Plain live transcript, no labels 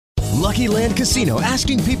Lucky Land Casino,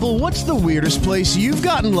 asking people, what's the weirdest place you've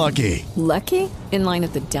gotten lucky? Lucky? In line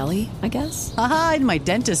at the deli, I guess? Aha, in my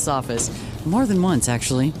dentist's office. More than once,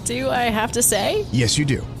 actually. Do I have to say? Yes, you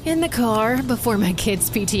do. In the car before my kids'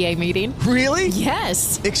 PTA meeting. Really?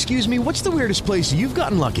 Yes. Excuse me, what's the weirdest place you've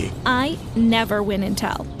gotten lucky? I never win and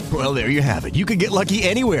tell. Well, there you have it. You can get lucky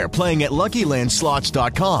anywhere, playing at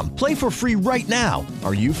LuckyLandSlots.com. Play for free right now.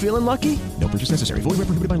 Are you feeling lucky? No purchase necessary. Void where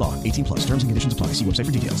prohibited by law. 18 plus. Terms and conditions apply. See website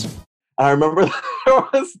for details. I remember there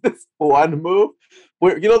was this one move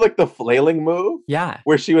where, like the flailing move? Yeah.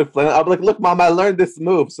 Where she would flail. I'd be like, look, Mom, I learned this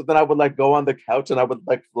move. So then I would go on the couch and I would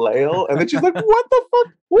flail. And then she's like, what the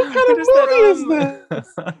fuck? What kind of movie is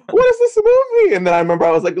this? What is this movie? And then I remember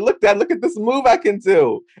I was like, look, Dad, look at this move I can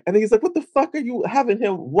do. And then he's like, what the fuck are you having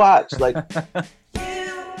him watch?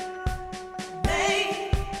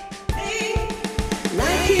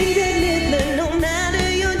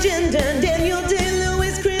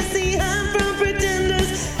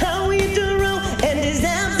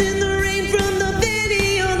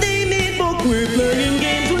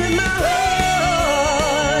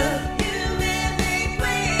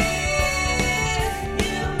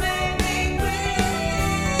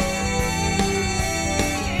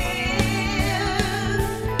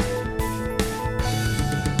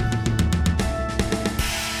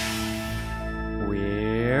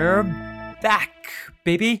 Back,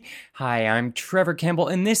 baby. Hi, I'm Trevor Campbell,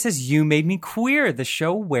 and this is You Made Me Queer, the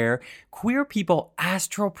show where queer people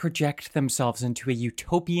astral project themselves into a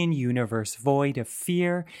utopian universe void of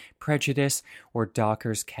fear, prejudice, or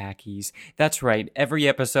Dockers khakis. That's right, every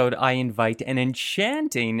episode I invite an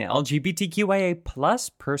enchanting LGBTQIA plus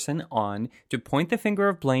person on to point the finger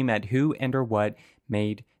of blame at who and or what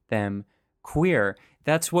made them queer.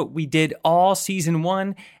 That's what we did all season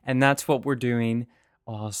 1, and that's what we're doing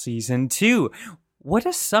all season 2. What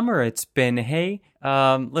a summer it's been, hey?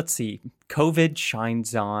 Let's see. COVID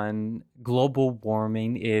shines on. Global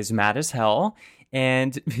warming is mad as hell.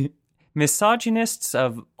 And misogynists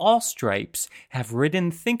of all stripes have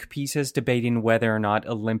written think pieces debating whether or not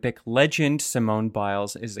Olympic legend Simone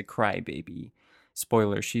Biles is a crybaby.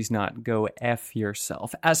 Spoiler, she's not. Go F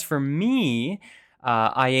yourself. As for me,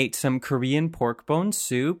 I ate some Korean pork bone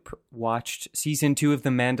soup, watched season 2 of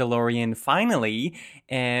The Mandalorian finally,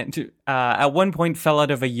 and at one point fell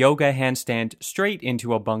out of a yoga handstand straight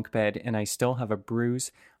into a bunk bed, and I still have a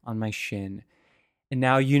bruise on my shin. And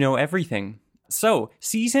now you know everything. So,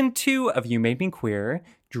 season 2 of You Made Me Queer,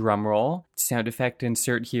 drumroll, sound effect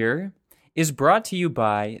insert here, is brought to you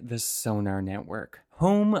by the Sonar Network,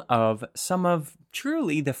 home of some of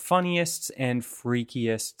truly the funniest and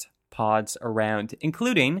freakiest pods around,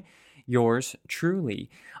 including yours truly.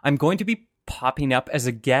 I'm going to be popping up as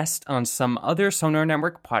a guest on some other Sonar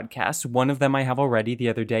Network podcasts. One of them I have already the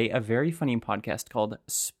other day, a very funny podcast called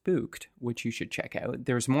Spooked, which you should check out.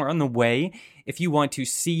 There's more on the way. If you want to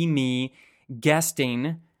see me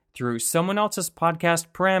guesting through someone else's podcast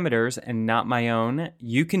parameters and not my own,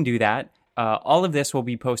 you can do that. All of this will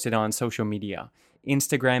be posted on social media.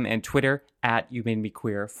 Instagram and Twitter at You Made Me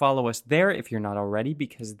Queer. Follow us there if you're not already,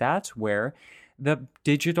 because that's where the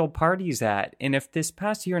digital party's at. And if this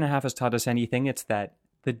past year and a half has taught us anything, it's that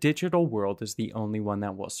the digital world is the only one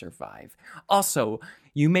that will survive. Also,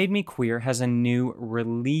 You Made Me Queer has a new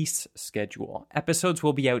release schedule. Episodes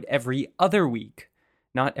will be out every other week,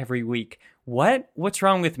 not every week. What? What's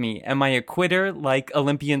wrong with me? Am I a quitter like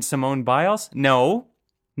Olympian Simone Biles? No,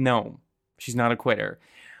 she's not a quitter.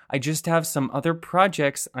 I just have some other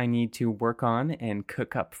projects I need to work on and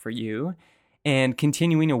cook up for you. And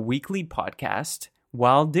continuing a weekly podcast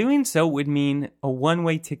while doing so would mean a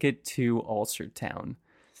one-way ticket to Ulcertown,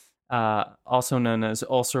 also known as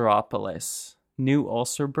Ulceropolis, New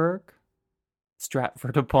Ulcerburg,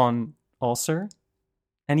 Stratford upon Ulcer.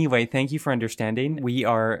 Anyway, thank you for understanding. We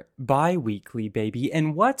are bi-weekly, baby.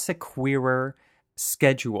 And what's a queerer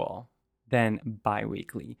schedule than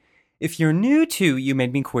bi-weekly? If you're new to You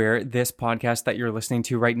Made Me Queer, this podcast that you're listening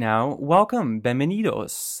to right now, welcome,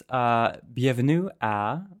 bienvenidos, bienvenue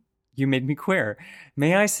à You Made Me Queer.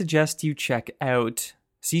 May I suggest you check out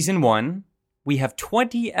Season 1. We have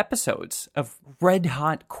 20 episodes of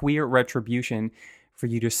red-hot queer retribution for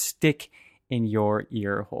you to stick in your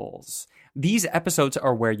ear holes. These episodes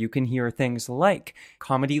are where you can hear things like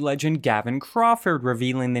comedy legend Gavin Crawford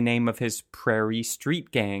revealing the name of his Prairie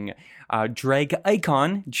Street Gang, drag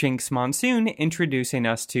icon Jinx Monsoon introducing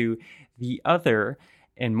us to the other,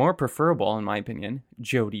 and more preferable in my opinion,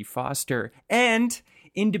 Jodie Foster, and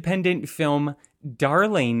independent film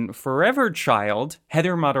darling forever child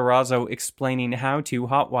Heather Matarazzo explaining how to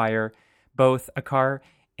hotwire both a car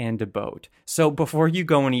and a boat. So before you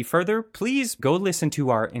go any further, please go listen to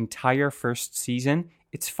our entire first season.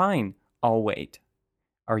 It's fine. I'll wait.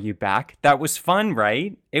 Are you back? That was fun,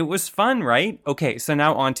 right? It was fun, right? Okay, so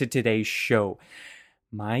now on to today's show.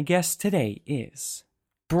 My guest today is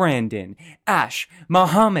Brandon Ash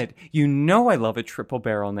Muhammad. You know I love a triple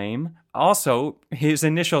barrel name. Also, his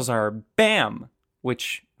initials are BAM,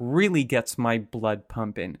 which really gets my blood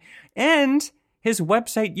pumping. And his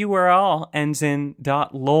website URL ends in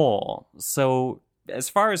 .lol. So, as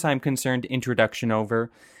far as I'm concerned, introduction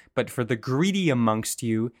over. But for the greedy amongst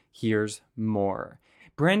you, here's more.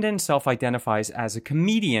 Brandon self-identifies as a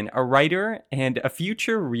comedian, a writer, and a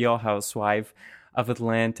future Real Housewife of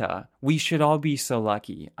Atlanta. We should all be so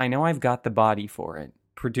lucky. I know I've got the body for it.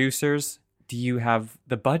 Producers, do you have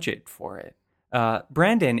the budget for it?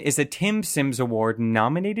 Brandon is a Tim Sims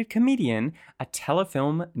Award-nominated comedian, a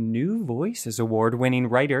Telefilm New Voices Award-winning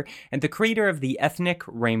writer, and the creator of The Ethnic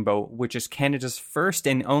Rainbow, which is Canada's first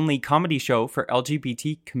and only comedy show for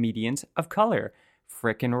LGBT comedians of color.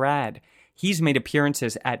 Frickin' rad. He's made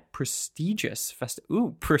appearances at prestigious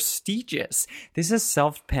prestigious. This is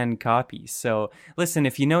self-penned copy. So listen,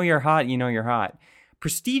 if you know you're hot, you know you're hot.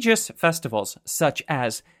 Prestigious festivals such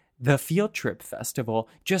as the Field Trip Festival,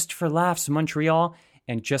 Just for Laughs Montreal,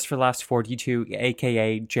 and Just for Laughs 42,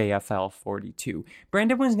 aka JFL 42.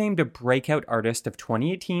 Brandon was named a Breakout Artist of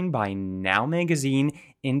 2018 by Now Magazine,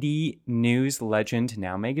 indie news legend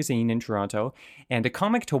Now Magazine in Toronto, and a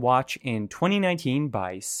Comic to Watch in 2019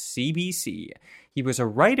 by CBC. He was a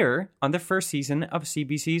writer on the first season of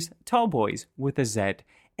CBC's Tall Boys with a Z,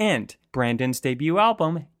 and Brandon's debut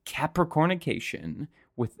album, Capricornication,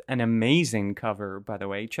 with an amazing cover, by the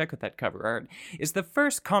way, check out that cover art, is the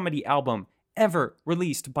first comedy album ever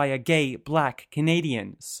released by a gay black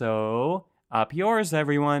Canadian. So, up yours,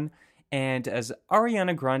 everyone. And as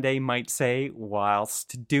Ariana Grande might say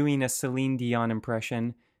whilst doing a Celine Dion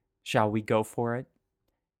impression, shall we go for it?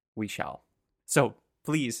 We shall. So,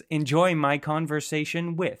 please enjoy my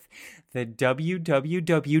conversation with the www.funny.lol,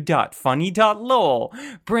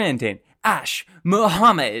 Brandon Ash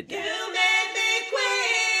Muhammad.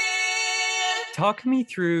 Talk me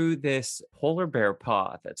through this polar bear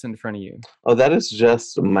paw that's in front of you. Oh, that is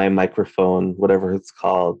just my microphone, whatever it's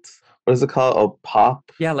called. What is it called? Oh,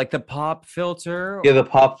 pop? Yeah, like the pop filter. Yeah, the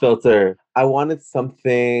pop filter. I wanted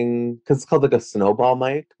something, because it's called like a snowball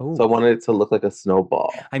mic. Ooh. So I wanted it to look like a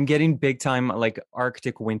snowball. I'm getting big time like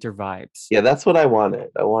Arctic winter vibes. Yeah, that's what I wanted.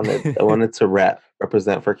 I wanted to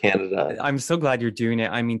represent for Canada. I'm so glad you're doing it.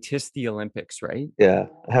 I mean, 'tis the Olympics, right? Yeah,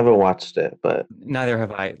 I haven't watched it, but... Neither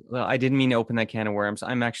have I. Well, I didn't mean to open that can of worms.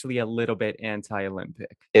 I'm actually a little bit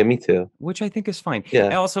anti-Olympic. Yeah, me too. Which I think is fine. Yeah.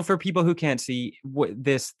 And also for people who can't see,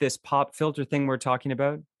 this pop filter thing we're talking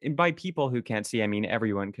about, and by people who can't see, I mean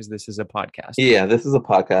everyone, because this is a podcast. Yeah, this is a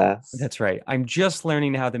podcast. That's right. I'm just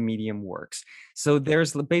learning how the medium works. So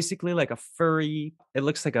there's basically like a furry, it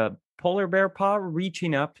looks like a polar bear paw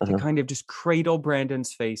reaching up to kind of just cradle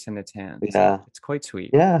Brandon's face in its hands. Yeah. It's quite sweet.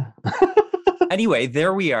 Yeah. Anyway,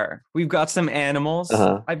 there we are. We've got some animals.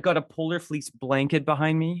 I've got a polar fleece blanket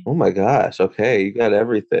behind me. Oh my gosh. Okay, you got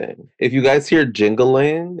everything. If you guys hear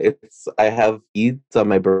jingling, I have beads on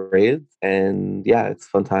my braids, and yeah, it's a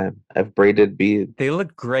fun time. I have braided beads. They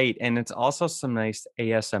look great, and it's also some nice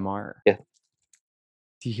ASMR. Yeah.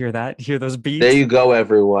 Do you hear that? Hear those beats? There you go,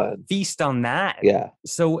 everyone. Feast on that. Yeah.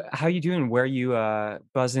 So how you doing? Where are you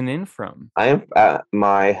buzzing in from? I am at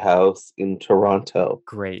my house in Toronto.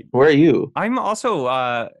 Great. Where are you? I'm also,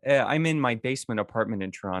 I'm in my basement apartment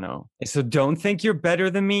in Toronto. So don't think you're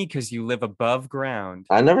better than me because you live above ground.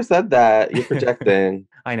 I never said that. You're projecting.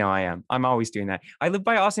 I know I am. I'm always doing that. I live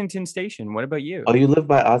by Ossington Station. What about you? Oh, you live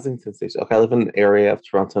by Ossington Station. Okay, I live in an area of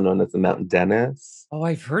Toronto known as the Mount Dennis. Oh,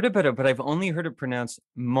 I've heard about it, but I've only heard it pronounced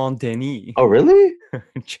Mont Denis. Oh, really?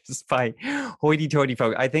 Just by hoity-toity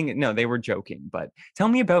folk. I think, no, they were joking. But tell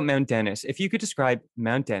me about Mount Dennis. If you could describe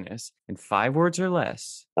Mount Dennis in 5 words or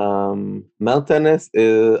less. Mount Dennis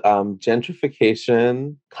is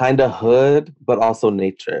gentrification, kind of hood, but also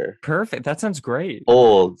nature. Perfect. That sounds great.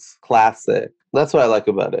 Old, classic. That's what I like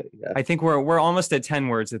about it. Yeah. I think we're almost at 10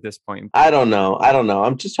 words at this point. I don't know.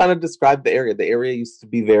 I'm just trying to describe the area. The area used to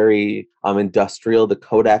be very industrial. The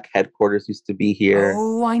Kodak headquarters used to be here.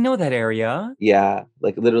 Oh, I know that area. Yeah,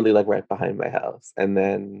 like literally like right behind my house. And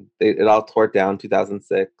then it all tore down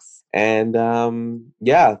 2006. And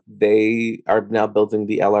yeah, they are now building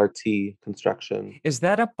the LRT construction. Is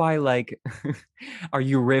that up by like, are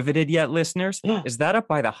you riveted yet, listeners? Is that up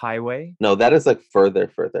by the highway? No, that is like further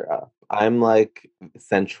up. I'm like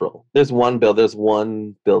central. There's one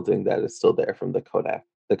building that is still there from the Kodak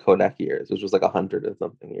the Kodak years, which was like 100 and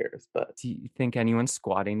something years. But Do you think anyone's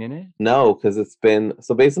squatting in it? no, because it's been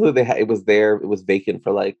so basically it was there, it was vacant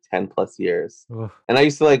for like 10 plus years. Ugh. And I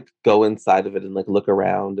used to like go inside of it and like look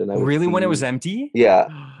around, and I would Really, when it see- was empty? Yeah,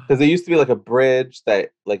 because there used to be like a bridge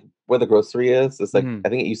that like where the grocery is. It's like Mhm. I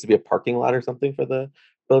think it used to be a parking lot or something for the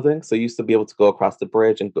building. So you used to be able to go across the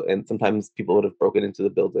bridge and sometimes people would have broken into the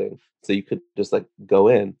building, so you could just like go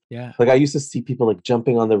in. Yeah. Like I used to see people like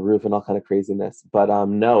jumping on the roof and all kind of craziness. But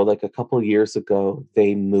no, like a couple years ago,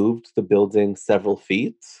 they moved the building several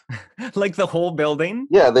feet. Like the whole building?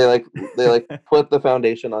 Yeah, they put the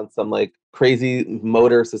foundation on some like crazy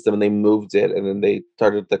motor system and they moved it, and then they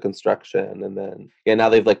started the construction, and then now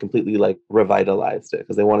they've like completely like revitalized it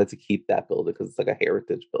because they wanted to keep that building because it's like a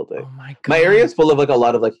heritage building. Oh my God. My area is full of like a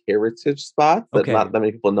lot of like heritage spots that Okay. not that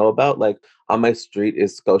many people know about. Like on my street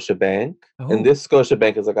is Scotiabank, Oh. and this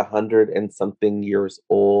Scotiabank is like 100 and something years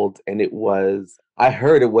old, and it was. I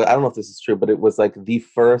heard it was. I don't know if this is true, but it was like the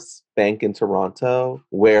first bank in Toronto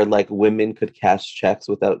where like women could cash checks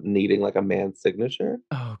without needing like a man's signature.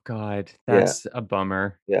 Oh God, that's a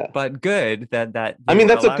bummer. Yeah, But good that I you mean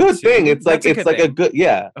were that's a allowed good to. thing. It's like That's it's like a thing.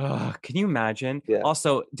 good Ugh, can you imagine? Yeah.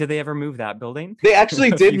 Also, did they ever move that building? They actually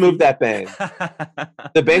A did few move feet? that bank.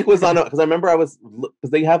 The bank was on because I remember I was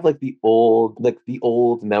because they have like the old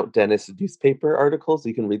Mount Dennis newspaper articles, so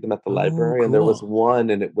you can read them at the Oh, library. And there was cool. one,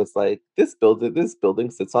 and it was like this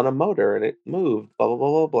building sits on a motor and it moved blah blah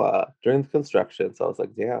blah blah blah during the construction. So I was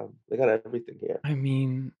like, damn, they got everything here. I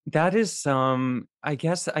mean, that is some. I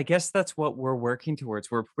guess that's what we're working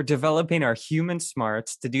towards. We're developing our human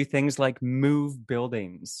smarts to do things like move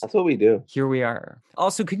buildings. That's what we do. Here we are.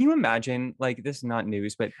 Also, can you imagine, like, this is not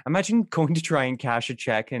news, but imagine going to try and cash a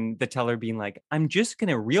check and the teller being like, I'm just going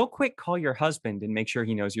to real quick call your husband and make sure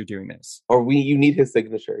he knows you're doing this. Or you need his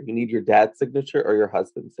signature. You need your dad's signature or your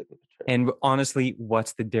husband's signature. And honestly,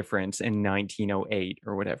 what's the difference in 1908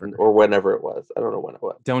 or whatever? Or whenever it was. I don't know when it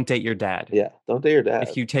was. Don't date your dad. Yeah, don't date your dad.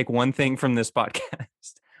 If you take one thing from this podcast,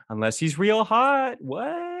 unless he's real hot,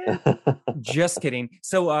 what? Just kidding.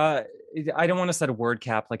 So I don't want to set a word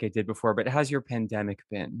cap like I did before, but how's your pandemic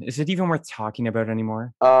been? Is it even worth talking about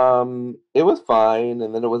anymore? It was fine,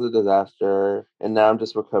 and then it was a disaster, and now I'm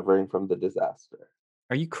just recovering from the disaster.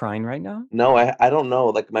 Are you crying right now? No, I don't know.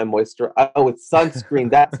 Like my moisture. Oh, it's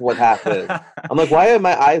sunscreen. That's what happened. I'm like, why are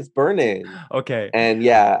my eyes burning? Okay. And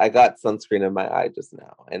yeah, I got sunscreen in my eye just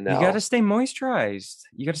now. And now, You got to stay moisturized.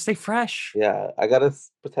 You got to stay fresh. yeah, I gotta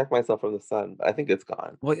protect myself from the sun. But I think it's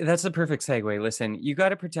gone. Well, that's the perfect segue. Listen, you got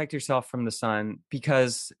to protect yourself from the sun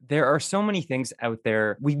because there are so many things out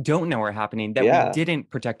there we don't know are happening that Yeah. we didn't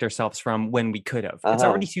protect ourselves from when we could have. It's Uh-huh.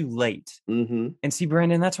 already too late. Mm-hmm. And see,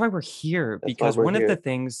 Brandon, that's why we're here, That's why because we're one of here. the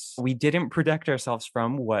things we didn't protect ourselves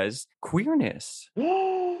from was queerness.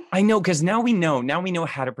 I know, because now we know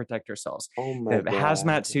how to protect ourselves. Oh my The god.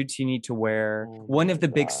 hazmat suits you need to wear. Oh One my of the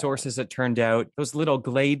big God. sources, it turned out, those little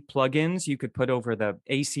Glade plugins you could put over the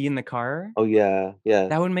AC in the car. Oh yeah, yeah.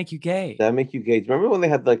 That would make you gay. That make you gauge. Remember when they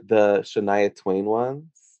had like the Shania Twain ones?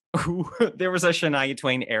 There was a Shania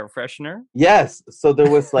Twain air freshener. Yes. So there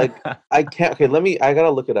was like I can't. Okay, I gotta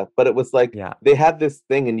look it up. But it was like Yeah. they had this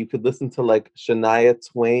thing, and you could listen to like Shania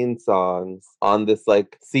Twain songs on this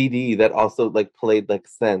like CD that also like played like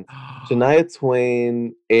scents. Shania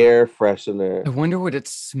Twain air freshener. I wonder what it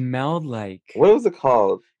smelled like. What was it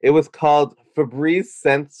called? It was called Febreze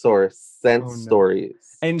Scent Source Scent Oh, no. Stories.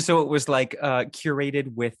 And so it was like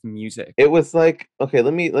curated with music. It was like okay.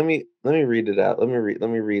 Let me read it out. Let me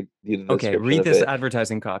read you the Okay, description read of this it.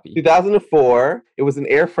 advertising copy. 2004, it was an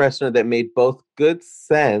air freshener that made both good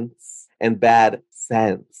scents and bad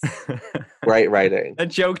sense. Great writing. That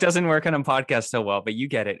joke doesn't work on a podcast so well, but you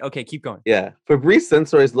get it. Okay, keep going. Yeah. Febreze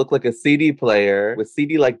sensors look like a CD player with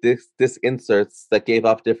CD-like disc inserts that gave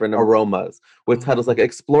off different aromas, with titles like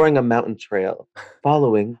Exploring a Mountain Trail,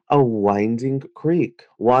 Following a Winding Creek,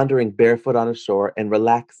 Wandering Barefoot on a Shore, and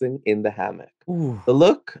Relaxing in the Hammock. Ooh. The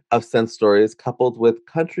look of Scent Stories, coupled with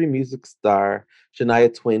country music star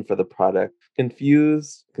Shania Twain for the product,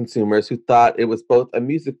 confused consumers who thought it was both a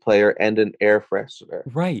music player and an air freshener.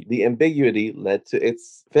 Right. The ambiguity led to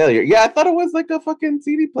its failure. Yeah, I thought it was like a fucking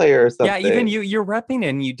CD player or something. Yeah, even you're repping it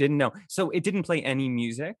and you didn't know. So it didn't play any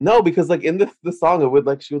music? No, because like in the song, it would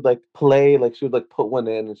like she would like play, like she would like put one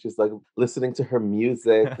in, and she's like listening to her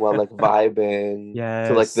music while like vibing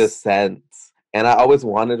to like this Yes. scent. And I always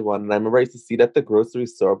wanted one, and I remember I used to see it at the grocery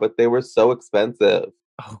store, but they were so expensive.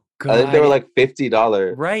 Oh God. I think they were like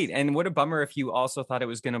 $50. Right. And what a bummer if you also thought it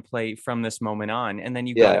was going to play From This Moment On, and then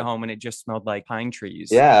you Yeah. got home and it just smelled like pine trees.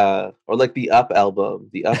 Yeah. Or like the Up album,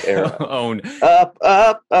 the Up era. Oh, no. Up,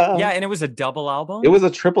 up. Yeah, and it was a double album? It was a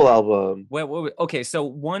triple album. Okay, so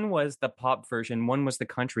one was the pop version, one was the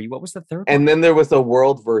country. What was the third one? And then there was a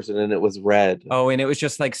world version and it was red. Oh, and it was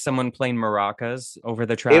just like someone playing maracas over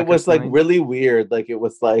the track. It was like really weird. Like it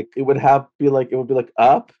was like it would be like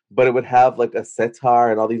Up, but it would have like a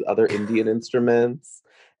sitar and all these other Indian instruments,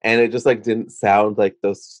 and it just like didn't sound like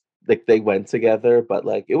those, like they went together, but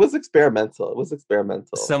like it was experimental.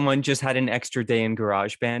 Someone just had an extra day in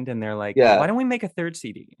GarageBand and they're like, Yeah. why don't we make a third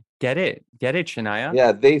CD? Get it, Shania?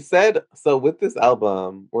 Yeah, they said so with this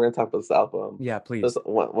album. We're gonna talk about this album. Yeah, please. Just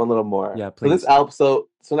one little more. Yeah, So this please. album. So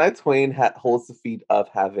Shania Twain holds the feat of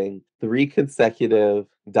having 3 consecutive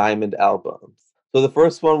diamond albums. So the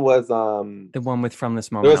first one was The one with From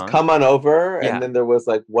This Moment there was On. Come On Over, Yeah. and then there was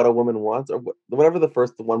like What a Woman Wants, or whatever the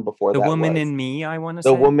one before The that Woman was. in Me, I want to say.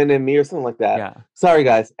 The Woman in Me, or something like that. Yeah. Sorry,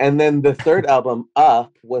 guys. And then the third album,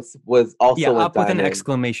 Up, was also Yeah, went up with an diamond.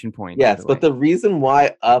 exclamation point. by Yes, the but way. the reason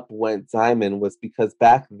why Up went diamond was because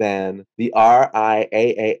back then the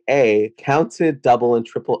RIAA counted double and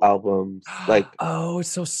triple albums. Like, oh, it's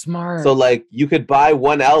so smart. so like you could buy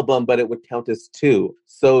one album, but it would count as 2.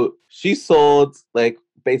 So she sold like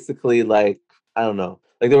basically like, I don't know,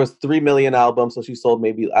 like there was 3 million albums, so she sold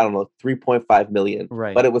maybe, I don't know, 3.5 million.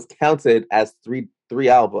 Right. But it was counted as three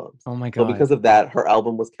albums. Oh my So God. because of that, her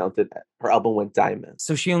album went diamond.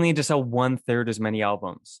 So she only had to sell 1/3 as many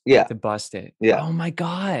albums Yeah. to bust it. Yeah. Oh my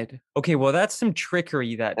God. Okay, well that's some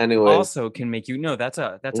trickery that Anyways. also can make you that's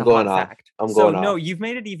a I'm hot going off. fact. I'm so going no, off. you've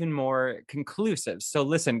made it even more conclusive. So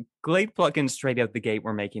listen, Glade plugins straight out the gate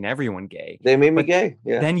were making everyone gay. They made me But gay.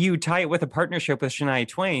 Yeah. Then you tie it with a partnership with Shania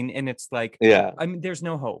Twain, and it's like, Yeah. I mean, there's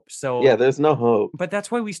no hope. So Yeah, there's no hope. but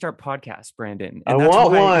that's why we start podcasts, Brandon. I that's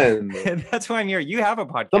want why, one. That's why I'm here. You have a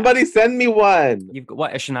podcast. Somebody send me one. You've got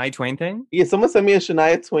what, a Shania Twain thing? Yeah, someone send me a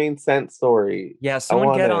Shania Twain sent story. Yeah, someone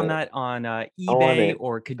want get it. on that on want eBay it.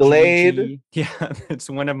 or Kijiji. Glade. Yeah, it's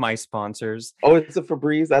one of my sponsors. Oh, it's a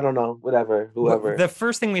Febreze? I don't know. Whatever. Whoever. The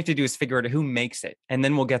first thing we have to do is figure out who makes it, and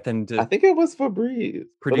then we'll get them to I think it was Febreze. But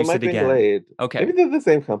produce it might it be again. Glade. Okay. Maybe they're the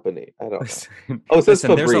same company. I don't know. Oh, it says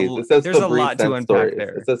Listen, there's Febreze. a- It says there's a Febreze lot to Sent unpack Stories.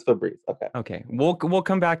 there. It says Febreze. Okay. Okay, we'll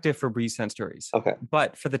come back to Febreze Sent Stories. Okay.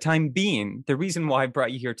 But for the time being, the reason why I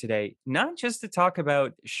brought you here today, not just to talk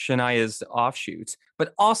about Shania's offshoots,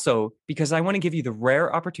 but also because I want to give you the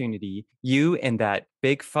rare opportunity, you and that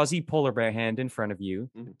big fuzzy polar bear hand in front of you,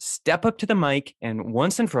 step up to the mic and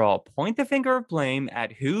once and for all point the finger of blame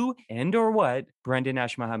at who and or what Brendan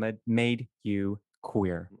Ash Mohammed made you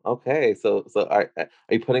queer. Okay. So are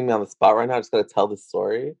you putting me on the spot right now? I just gotta tell this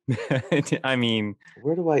story. I mean,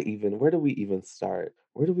 Where do we even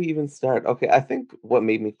start? Okay, I think what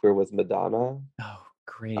made me queer was Madonna. oh,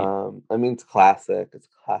 great. I mean, it's classic.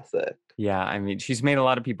 Yeah, I mean, she's made a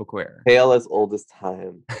lot of people queer. Tale as old as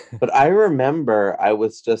time. But I remember I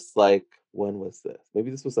was just like, when was this?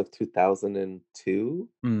 Maybe this was like 2002.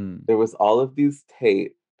 Mm. There was all of these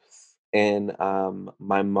tapes in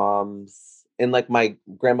my mom's, in like my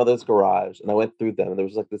grandmother's garage, and I went through them, and there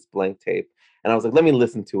was like this blank tape, and I was like, let me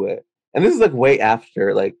listen to it. And this is like way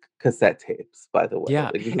after like cassette tapes, by the way. Yeah,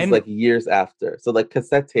 Like, this is and- like years after. So like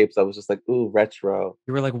cassette tapes, I was just like, ooh, retro.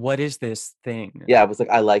 You were like, what is this thing? Yeah, I was like,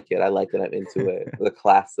 I like it. I'm into it. The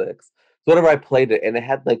classics. So whenever I played it, and it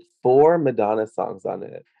had like 4 Madonna songs on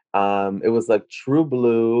it. It was like True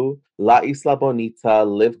Blue, La Isla Bonita,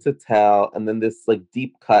 Live to Tell, and then this like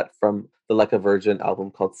deep cut from the Like a Virgin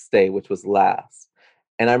album called Stay, which was last.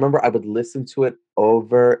 And I remember I would listen to it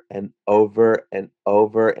over and over and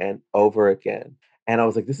over and over again. And I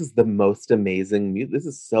was like, this is the most amazing music. This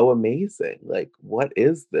is so amazing. Like, what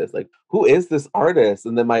is this? Like, who is this artist?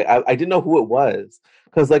 And then I didn't know who it was.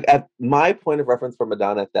 Because like at my point of reference for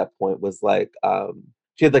Madonna at that point was like,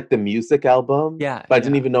 she had like the music album. Yeah, But I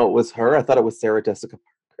didn't yeah. even know it was her. I thought it was Sarah Jessica Parker.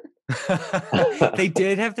 They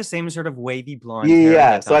did have the same sort of wavy blonde Yeah, hair.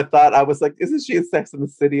 yeah. at So I that thought, I was like, isn't she in Sex in the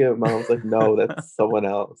City? And my mom was like, no, that's someone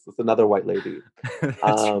else. It's another white lady. time.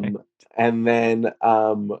 That's right. And then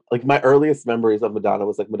like my earliest memories of Madonna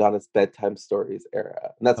was like Madonna's Bedtime Stories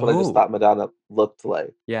era. And that's what I just Oh. thought Madonna looked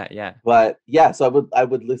like. Yeah, yeah. But yeah, so I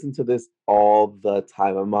would listen to this all the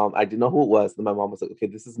time. My mom, I didn't know who it was. And my mom was like, okay,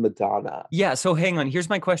 this is Madonna. Yeah, so hang on. Here's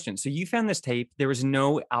my question. So you found this tape. There was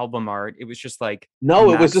no album art. It was just like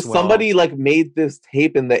No, it was just Maxwell. somebody like made this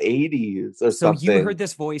tape in the 80s or So something. you heard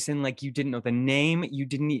this voice and like you didn't know the name. You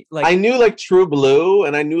didn't like I knew like True Blue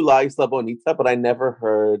and I knew La Isla Bonita, but I never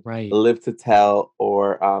heard right. Live to Tell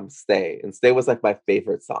or Stay. And Stay was like my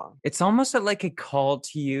favorite song. It's almost like it called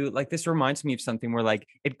to you. Like this reminds me of something where like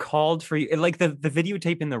it called for you, like the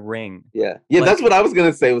videotape in The Ring. Yeah, Like, that's what I was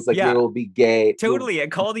gonna say. Was like, yeah. it will be gay. Totally.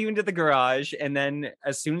 It called you into the garage. And then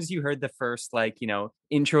as soon as you heard the first, like,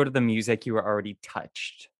 intro to the music, you were already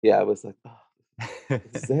touched. Yeah, I was like, oh,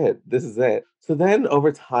 this is it. This is it. So then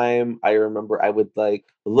over time, I remember I would like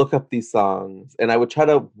look up these songs and I would try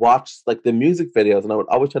to watch like the music videos, and I would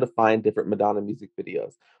always try to find different Madonna music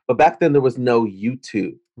videos. But back then there was no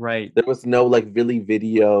YouTube. Right. There was no like really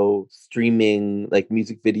video streaming, like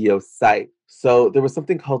music video site. So there was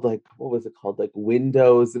something called like, what was it called? Like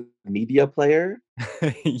Windows Media Player.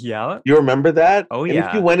 Yeah. You remember that? Oh, and yeah.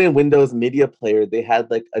 if you went in Windows Media Player, they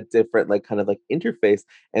had like a different like kind of like interface,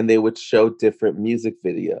 and they would show different music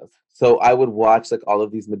videos. So I would watch like all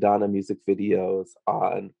of these Madonna music videos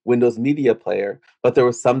on Windows Media Player, but there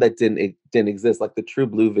were some that didn't exist. Like the True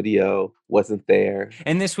Blue video wasn't there.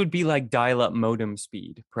 And this would be like dial-up modem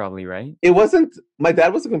speed, probably, right? It wasn't. My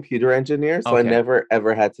dad was a computer engineer, so I Okay. never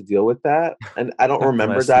ever had to deal with that, and I don't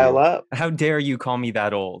remember Bless you. dial-up. How dare you call me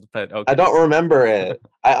that old? But okay. I don't remember it.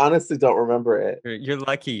 I honestly don't remember it. You're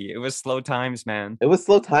lucky. It was slow times, man. It was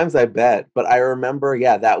slow times, I bet. But I remember,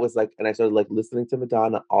 yeah, that was like, and I started like listening to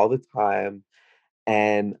Madonna all the time.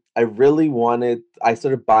 And I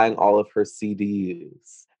started buying all of her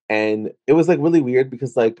CDs. And it was like really weird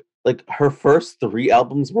because like her first 3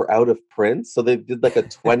 albums were out of print. So they did like a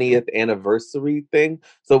 20th anniversary thing.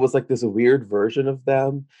 So it was like this weird version of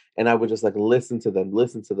them. And I would just like listen to them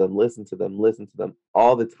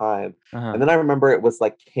all the time. Uh-huh. And then I remember it was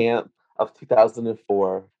like Camp of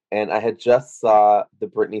 2004. And I had just saw the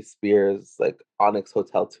Britney Spears like Onyx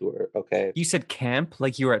Hotel tour. Okay. You said camp,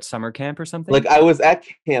 like you were at summer camp or something? Like I was at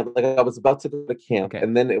camp, like I was about to go to camp. Okay.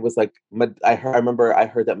 And then it was like, I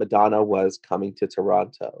heard that Madonna was coming to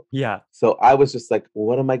Toronto. Yeah. So I was just like,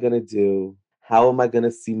 what am I going to do? How am I going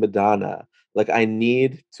to see Madonna? Like I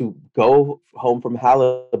need to go home from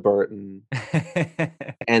Halliburton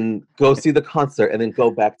and go see the concert and then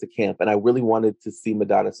go back to camp. And I really wanted to see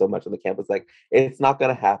Madonna so much. And the camp was like, it's not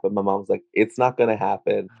going to happen. My mom was like, it's not going to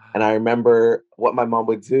happen. And I remember what my mom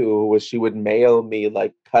would do was she would mail me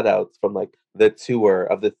like cutouts from like the tour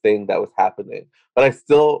of the thing that was happening. But I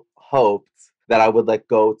still hoped that I would like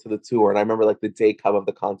go to the tour. And I remember like the day come of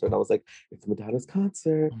the concert and I was like, it's Madonna's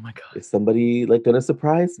concert. Oh my God. Is somebody like gonna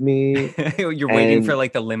surprise me? You're waiting And for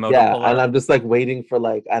like the limo Yeah, to pull and up. I'm just like waiting for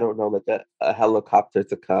like, I don't know, like a helicopter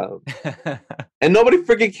to come. And nobody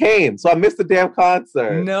freaking came. So I missed the damn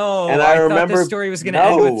concert. No, And I I thought remember the story was going to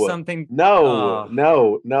end with something. No. And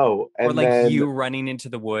Or like then, you running into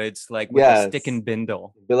the woods, like with Yes. a stick and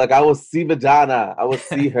bindle. be like, I will see Madonna. I will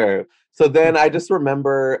see her. So then I just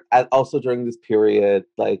remember also during this period,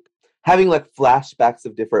 like having like flashbacks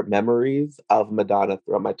of different memories of Madonna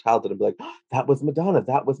throughout my childhood and be like, oh, that was Madonna.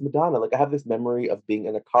 That was Madonna. Like I have this memory of being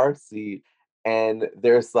in a car seat and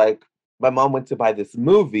there's like, my mom went to buy this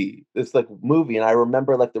movie, and I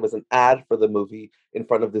remember like there was an ad for the movie in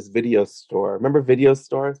front of this video store. Remember video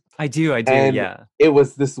stores? I do, And yeah. it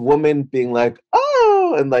was this woman being like,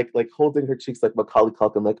 oh, and like holding her cheeks like Macaulay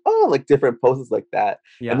Culkin, like, oh, like different poses like that.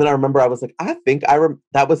 Yeah. And then I remember I was like, I think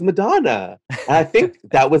that was Madonna. And I think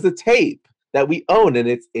that was a tape that we own and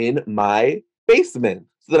it's in my basement.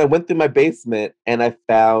 So then I went through my basement and I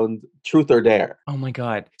found Truth or Dare. Oh my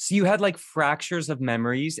God. So you had like fractures of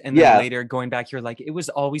memories and then Yeah. later going back, you're like, it was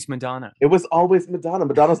always Madonna. It was always Madonna.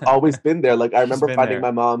 Madonna's always been there. Like I remember been finding there.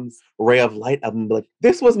 my mom's Ray of Light album, like,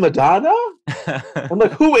 this was Madonna? I'm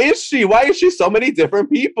like, who is she? Why is she so many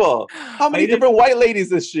different people? How many different white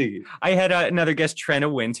ladies is she? I had another guest,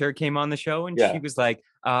 Trenna Winter, came on the show and Yeah. she was like,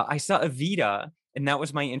 I saw Evita. And that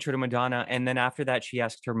was my intro to Madonna. And then after that, she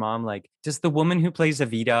asked her mom, like, does the woman who plays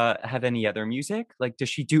Evita have any other music? Like, does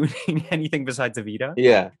she do anything besides Evita?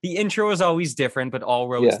 Yeah. The intro is always different, but all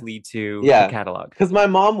roads Yeah. lead to Yeah. the catalog. Because my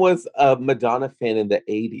mom was a Madonna fan in the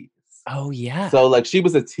 80s. Oh, yeah. So like she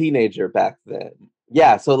was a teenager back then.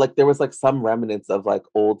 Yeah. So like there was like some remnants of like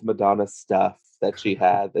old Madonna stuff that she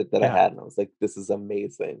had that I Yeah. had. And I was like, this is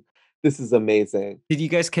amazing. This is amazing. Did you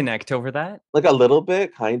guys connect over that? Like a little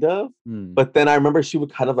bit, kind of. Hmm. But then I remember she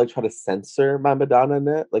would kind of like try to censor my Madonna in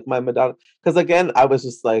it. Like my Madonna. Because again, I was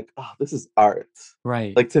just like, oh, this is art.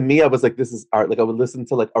 Right. Like to me, I was like, this is art. Like I would listen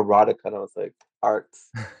to like erotica and I was like, art.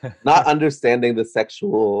 Not understanding the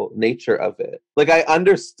sexual nature of it. Like I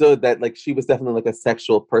understood that like she was definitely like a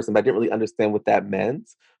sexual person, but I didn't really understand what that meant.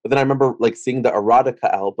 But then I remember like seeing the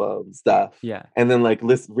erotica album stuff. Yeah. And then like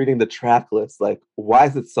reading the track list, like, why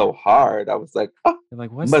is it so hard? hard. I was like, oh, You're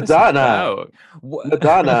like, what's Madonna.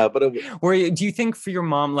 Madonna. But do you think for your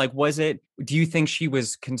mom, like, do you think she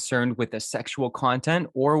was concerned with the sexual content,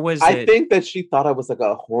 or was I think that she thought I was like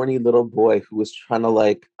a horny little boy who was trying to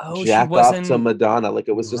like jack off to Madonna. Like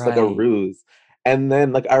it was just like a ruse. And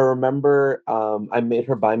then like I remember I made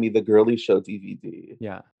her buy me the Girly Show DVD.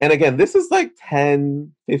 Yeah. And again, this is like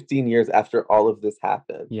 10, 15 years after all of this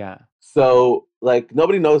happened. Yeah. So like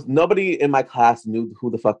nobody in my class knew who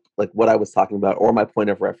the fuck, like what I was talking about or my point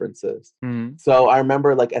of references. Mm-hmm. So I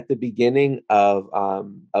remember like at the beginning of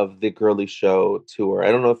the Girly Show tour,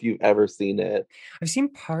 I don't know if you've ever seen it. I've seen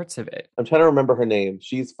parts of it. I'm trying to remember her name.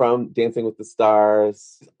 She's from Dancing with the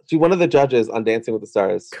Stars. She's one of the judges on Dancing with the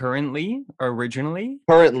Stars. Currently or originally?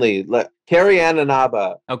 Currently. Like, Carrie-Ann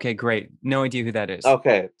Inaba. Okay, great. No idea who that is.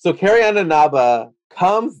 Okay. So Carrie-Ann Inaba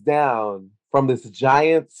comes down from this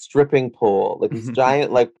giant stripping pole, like this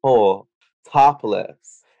giant like pole,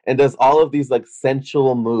 topless, and does all of these like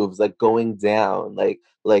sensual moves, like going down, like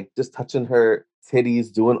just touching her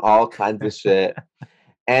titties, doing all kinds of shit.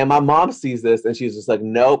 And my mom sees this and she's just like,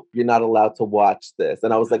 nope, you're not allowed to watch this.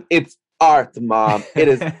 And I was like, it's art, Mom. It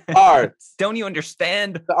is art. Don't you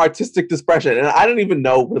understand? The artistic expression. And I didn't even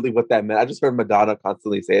know really what that meant. I just heard Madonna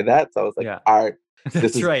constantly say that. So I was like, art.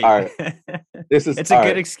 This is right. art. It's art. A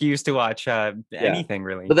good excuse to watch anything,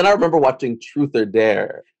 really. But then I remember watching Truth or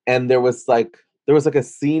Dare, and there was like a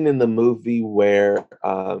scene in the movie where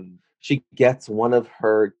she gets one of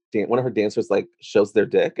her dancers like shows their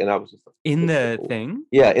dick, and I was just like, in the thing?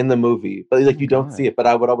 Yeah, in the movie. But like you don't see it, but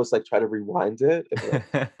I would always like try to rewind it.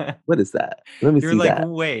 Like, what is that? Let me see like, that.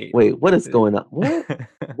 Wait, what is going on?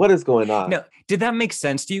 What is going on? No, did that make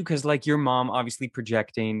sense to you? Because like your mom obviously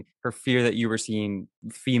projecting her fear that you were seeing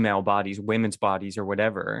female bodies, women's bodies, or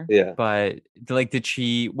whatever. Yeah. But like,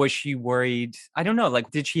 was she worried? I don't know.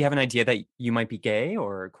 Like, did she have an idea that you might be gay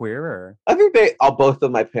or queer? Or I think all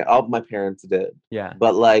of my parents did. Yeah.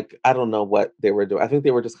 But like, I don't know what they were doing. I think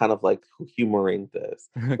they were just kind of like humoring this.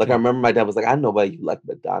 Okay. Like I remember my dad was like, I know why you like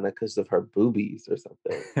Madonna because of her boobies or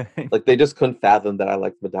something. Like they just couldn't fathom that I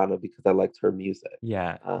liked Madonna because I liked her music.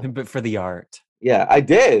 Yeah. But for the art. Yeah, I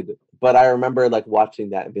did. But I remember like watching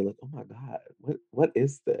that and being like, oh my God, what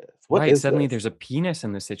is this? Suddenly there's a penis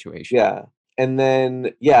in the situation. Yeah. And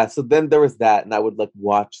then, so then there was that, and I would like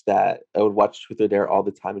watch that. I would watch Truth or Dare all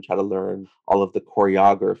the time and try to learn all of the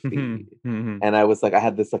choreography. And I was like, I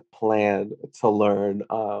had this like plan to learn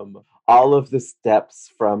all of the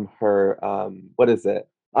steps from her, what is it?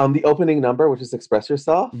 The opening number, which is Express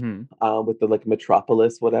Yourself, with the like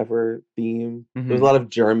Metropolis, whatever theme. There's a lot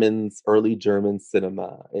of early German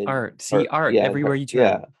cinema. Art everywhere you turn.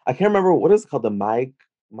 Yeah. I can't remember, what is it called? The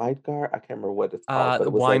Maidgar? I can't remember what it's called. But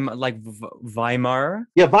it was Weimar.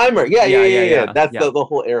 Yeah, Weimar. Yeah. That's the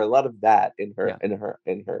whole era. A lot of that in her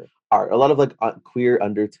art. A lot of like queer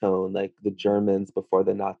undertone, like the Germans before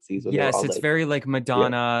the Nazis. Yes, it's like, very like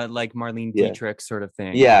Madonna, like Marlene Dietrich sort of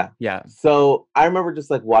thing. Yeah. Yeah. So I remember just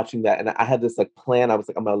like watching that, and I had this like plan. I was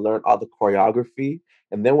like, I'm gonna learn all the choreography,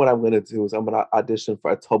 and then what I'm gonna do is I'm gonna audition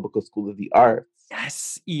for Etobicoke School of the Arts.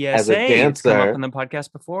 Yes, ESA. As a dancer, it's come up on the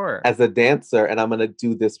podcast before. As a dancer, and I'm gonna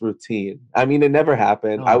do this routine. I mean, it never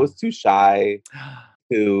happened. I was too shy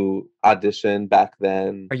to audition back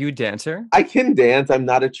then. Are you a dancer? I can dance. I'm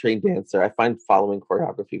not a trained dancer. I find following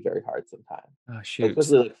choreography very hard sometimes. Oh shoot!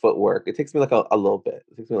 Especially like footwork. It takes me like a little bit.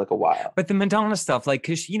 It takes me like a while. But the Madonna stuff, like,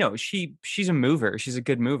 cause she's a mover. She's a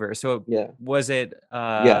good mover. So was it?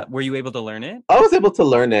 Were you able to learn it? I was able to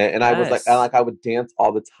learn it, and I was like, I would dance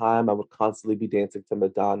all the time. I would constantly be dancing to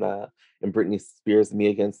Madonna and Britney Spears' "Me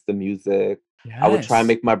Against the Music." Yes. I would try and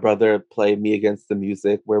make my brother play "Me Against the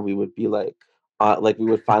Music," where we would be like we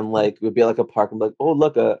would find like we'd be at like a park and be like, oh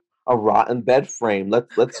look, a rotten bed frame.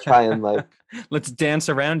 Let's try and like let's dance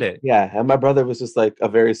around it. Yeah, and my brother was just like a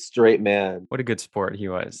very straight man. What a good sport he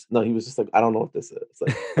was. No, he was just like, I don't know what this is.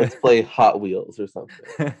 Like, let's play Hot Wheels or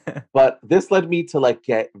something. But this led me to like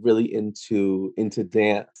get really into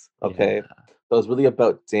dance. Okay, so it was really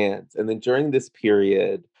about dance, and then during this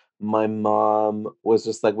period, my mom was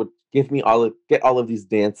just like would get all of these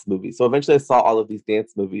dance movies. So eventually I saw all of these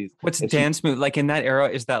dance movies. What's dance movie? Like in that era,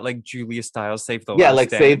 is that like Julia Stiles Save the Last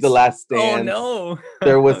Dance? Save the Last Dance. Oh no.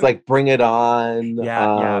 There was like Bring It On.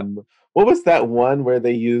 What was that one where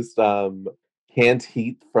they used Canned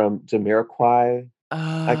Heat from Jamiroquai?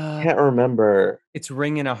 I can't remember. It's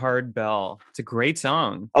Ringing a Hard Bell. It's a great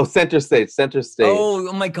song. Oh, Center Stage.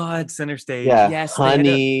 Oh my God, Center Stage. Yeah. Yes,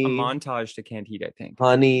 Honey. a montage to Canned Heat, I think.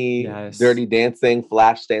 Honey, yes. Dirty Dancing,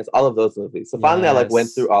 Flashdance, all of those movies. So finally I like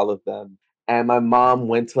went through all of them. And my mom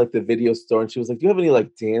went to like the video store and she was like, do you have any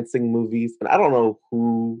like dancing movies? And I don't know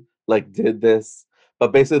who like did this,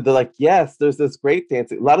 But basically, they're like, yes, there's this great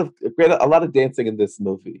dancing, a lot of dancing in this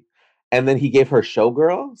movie. And then he gave her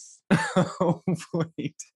Showgirls. Oh,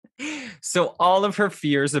 wait. So all of her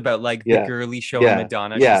fears about like the Yeah. girly show Yeah. in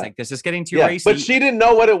Madonna, Yeah. she's like, this is getting too Yeah, racy. but she didn't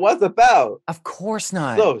know what it was about. Of course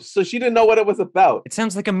not. So she didn't know what it was about. It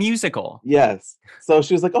sounds like a musical. Yes. So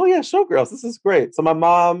she was like, oh yeah, Showgirls, this is great. So my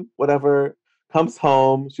mom, whatever, comes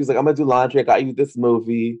home. She's like, I'm gonna do laundry. I got you this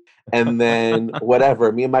movie. And then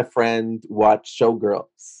whatever, me and my friend watched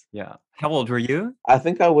Showgirls. Yeah. How old were you? I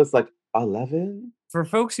think I was like 11. For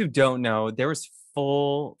folks who don't know, there was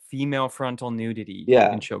full female frontal nudity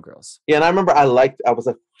Yeah. in Showgirls. Yeah, and I remember I was like,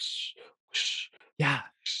 whoosh, whoosh, Yeah.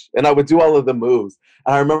 whoosh, and I would do all of the moves.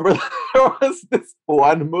 And I remember there was this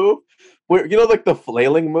one move where, like the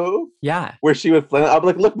flailing move, Yeah. where she would flail. I'd be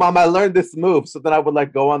like, look, mom, I learned this move. So then I would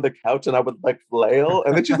like go on the couch and I would like flail.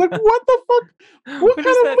 And then she's like, what the fuck? What kind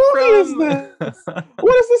of movie is this?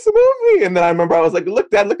 What is this movie? And then I remember I was like, look,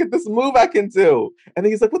 Dad, look at this move I can do. And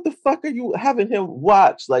then he's like, what the fuck are you having him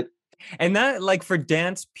watch? Like, And that, like, for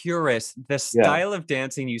dance purists, the style of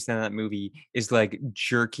dancing used in that movie is like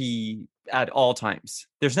jerky at all times.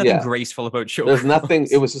 There's nothing graceful about Showgirls. there's nothing.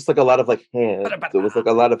 It was just like a lot of like hands. It was like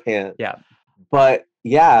a lot of hands. Yeah. But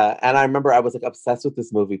yeah, and I remember I was like obsessed with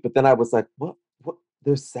this movie. But then I was like, what?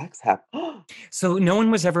 There's sex happening. So no one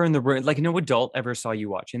was ever in the room, like no adult ever saw you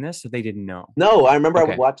watching this, so they didn't know. No, I remember I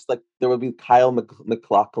Okay. would watch like there would be Kyle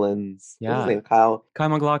MacLachlan's what's his name? Kyle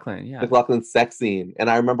MacLachlan, yeah. MacLachlan's sex scene, and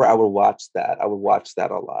I remember I would watch that. I would watch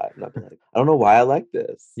that a lot, and I'd be like, I don't know why I like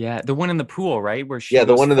this. Yeah, the one in the pool, right? Where she Yeah,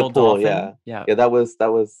 the goes one in the full pool. dolphin? Yeah, Yeah. That was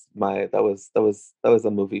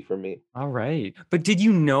a movie for me. All right. But did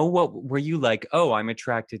you know were you like, oh, I'm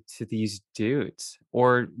attracted to these dudes?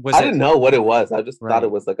 Or was I didn't know what it was. I just thought Right.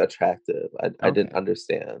 it was like attractive. I didn't Okay.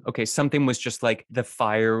 understand. Okay, something was just like the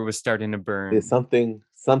fire was starting to burn. Yeah, something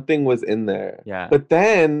was in there. Yeah. But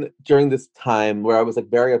then during this time where I was like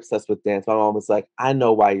very obsessed with dance, my mom was like, I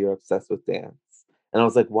know why you're obsessed with dance. And I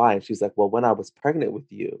was like, why? And she's like, well, when I was pregnant with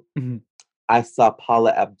you, Mhm. I saw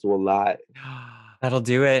Paula Abdul live. That'll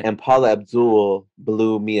do it. And Paula Abdul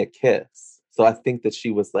blew me a kiss. So I think that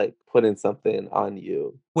she was like putting something on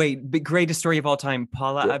you. Wait, the greatest story of all time.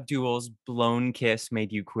 Paula Yeah. Abdul's blown kiss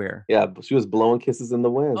made you queer. Yeah, but she was blowing kisses in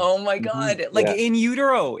the wind. Oh my Mhm. God. Like Yeah. in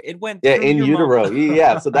utero. It went Yeah, through in your utero. mom.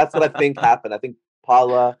 Yeah, so that's what I think happened. I think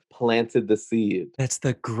Paula planted the seed. That's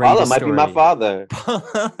the Paula greatest might be my story. father.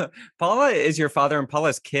 Paula is your father and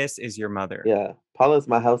Paula's kiss is your mother. Yeah, Paula's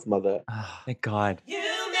my house mother. Oh, thank God. You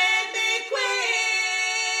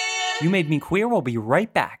Made Me Queer. We'll be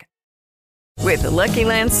right back. With the Lucky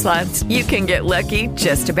Land Slots, you can get lucky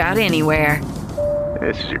just about anywhere.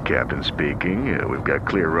 This is your captain speaking. We've got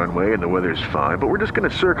clear runway and the weather's fine, but we're just going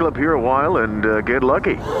to circle up here a while and get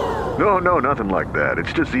lucky. No, nothing like that.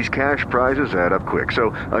 It's just these cash prizes add up quick. So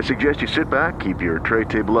I suggest you sit back, keep your tray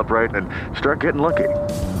table upright, and start getting lucky.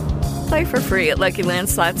 Play for free at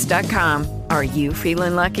LuckyLandSlots.com. Are you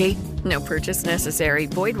feeling lucky? No purchase necessary.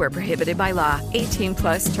 Void where prohibited by law. 18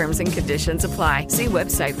 plus terms and conditions apply. See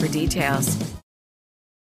website for details.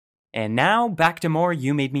 And now back to more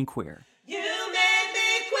You Made Me Queer.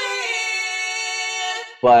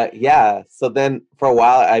 But yeah, so then for a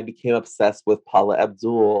while I became obsessed with Paula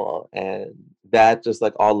Abdul, and that just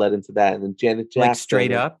like all led into that. And then Janet Jackson. Like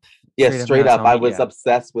straight up? Yeah, straight up. I was yeah.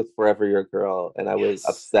 obsessed with Forever Your Girl, and I was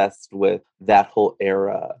obsessed with that whole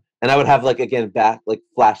era. And I would have like again back like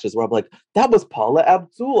flashes where I'm like, that was Paula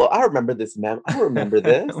Abdul. I remember this, man. I remember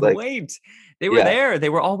this. Like, Wait, they were Yeah. there. They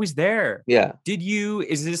were always there. yeah.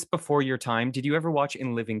 Is this before your time? Did you ever watch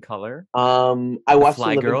In Living Color? I watched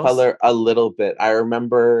Fly In Living Girls? Color a little bit. I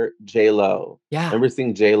remember J-Lo. I Yeah. remember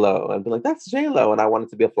seeing J-Lo and be like, that's J-Lo. And I wanted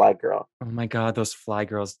to be a fly girl. Oh my God, those Fly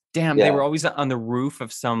Girls. Damn, they Yeah. were always on the roof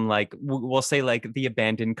of some like, we'll say like the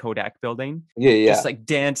abandoned Kodak building. Yeah. Just like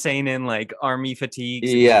dancing in like army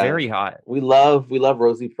fatigues. It was Yeah. very hot. We love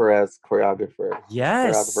Rosie Perez, choreographer.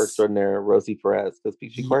 Yes. Choreographer extraordinaire, Rosie Perez, because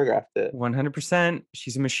she choreographed it. 100%.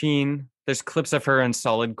 She's a machine. There's clips of her in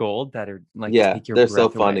Solid Gold that are like, Yeah, take your they're so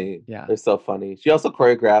breath away. funny. Yeah. They're so funny. She also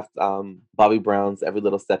choreographed Bobby Brown's Every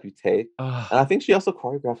Little Step You Take. Ugh, And I think she also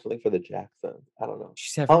choreographed something for the Jacksons. I don't know.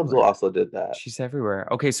 she's Paula Abdul everywhere. also did that. She's everywhere.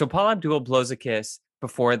 Okay, so Paula Abdul blows a kiss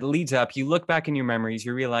before it leads up. You look back in your memories,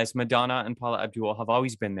 you realize Madonna and Paula Abdul have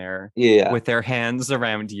always been there Yeah. with their hands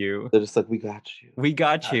around you. They're just like, we got you. We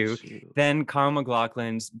got you. Then Kyle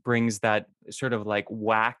MacLachlan's brings that sort of like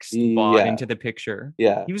waxed bod Yeah. into the picture.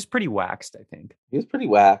 Yeah. He was pretty waxed, I think. He was pretty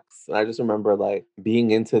wax. And I just remember like being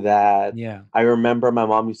into that. Yeah. I remember my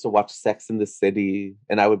mom used to watch Sex in the City,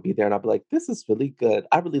 and I would be there and I'd be like, this is really good.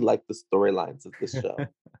 I really like the storylines of this show.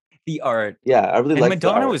 The art. Yeah, I really And liked the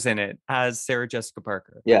Madonna art. was in it as Sarah Jessica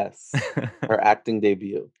Parker. Yes, her acting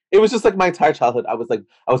debut. It was just like my entire childhood. I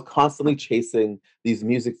was constantly chasing these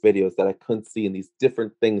music videos that I couldn't see and these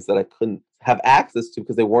different things that I couldn't have access to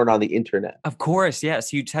because they weren't on the internet. Of course,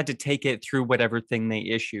 yes. You just had to take it through whatever thing they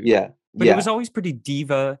issued. Yeah. But it was always pretty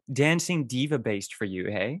dancing diva based for you,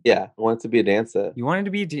 hey? Yeah, I wanted to be a dancer. You wanted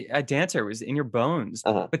to be a dancer. It was in your bones.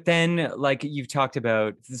 Uh-huh. But then, like, you've talked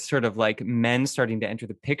about sort of like men starting to enter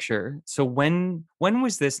the picture. So when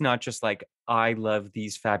was this not just like, I love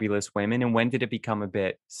these fabulous women? And when did it become a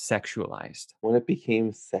bit sexualized? When it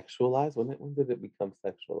became sexualized? When did it become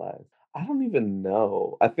sexualized? I don't even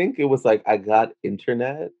know. I think it was like I got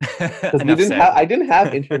internet. Because I didn't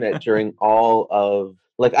have internet during all of...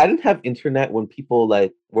 Like, I didn't have internet when people,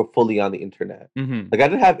 like, were fully on the internet. Mm-hmm. Like, I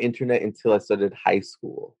didn't have internet until I started high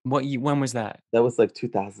school. When was that? That was, like,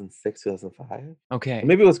 2006, 2005. Okay. Or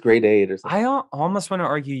maybe it was grade 8 or something. I almost want to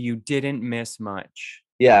argue you didn't miss much.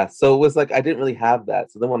 Yeah, so it was, like, I didn't really have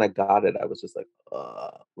that. So then when I got it, I was just like,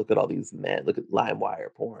 look at all these men. Look at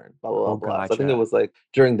LimeWire porn, blah, blah, blah, blah. Gotcha. So I think it was, like,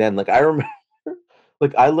 during then. Like, I remember,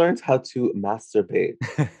 like, I learned how to masturbate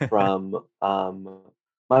from...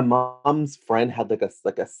 my mom's friend had like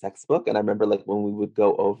a sex book, and I remember like when we would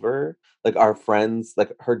go over, like our friends,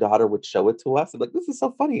 like her daughter would show it to us. I'm like, this is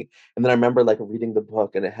so funny. And then I remember like reading the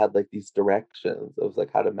book, and it had like these directions. It was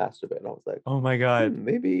like how to masturbate, and I was like, oh my God,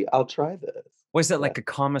 maybe I'll try this. Was it like a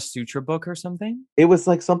Kama Sutra book or something? It was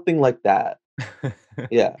like something like that.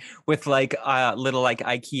 Yeah. With like little like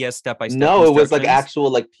IKEA step-by-step. No, it was like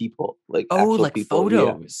actual like people. Like like people.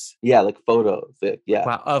 photos. Yeah, like photos. Yeah.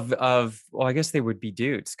 Wow. Of well, I guess they would be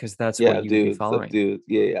dudes because that's what you'd be following. Dudes.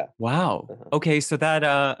 Yeah. Wow. Okay, so that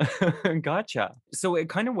gotcha. So it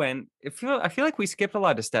kind of went. I feel like we skipped a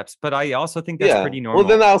lot of steps, but I also think that's pretty normal. Well,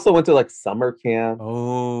 then I also went to like summer camp.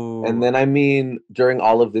 Oh. And then I mean during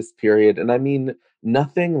all of this period, and I mean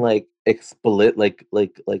nothing like explicit, like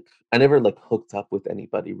I never like hooked up with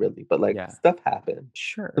anybody really, but like stuff happened.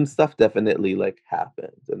 Sure. Some stuff definitely like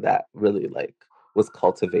happened, and that really like was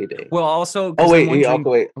cultivating. Well, also.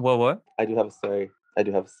 Wait. What? I do have a story.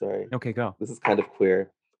 Okay, go. This is kind of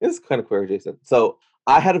queer. Jason. So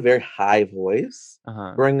I had a very high voice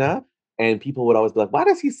growing up, and people would always be like, "Why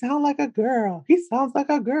does he sound like a girl? He sounds like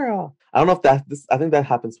a girl." I don't know if I think that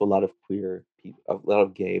happens to a lot of queer people, a lot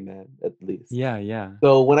of gay men, at least. Yeah.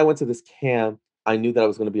 So when I went to this camp, I knew that I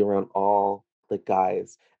was going to be around all the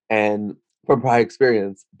guys, and from prior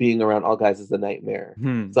experience, being around all guys is a nightmare.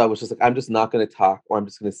 So I was just like, I'm just not going to talk, or I'm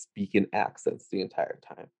just going to speak in accents the entire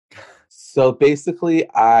time. So basically,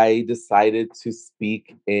 I decided to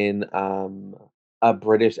speak in a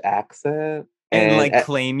British accent. And like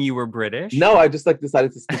claim you were British? No, I just like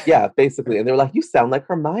decided to speak. Yeah, basically. And they were like, you sound like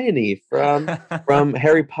Hermione from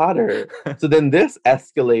Harry Potter. So then this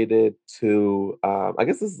escalated to, I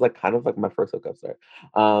guess this is like kind of like my first hookup, sorry.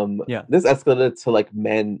 This escalated to like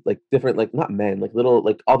men, like different, like not men, like little,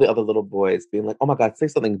 like all the other little boys being like, oh my God, say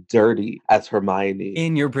something dirty as Hermione.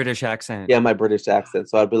 In your British accent. Yeah, my British accent.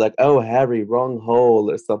 So I'd be like, oh, Harry, wrong hole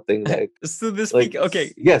or something like. So this like,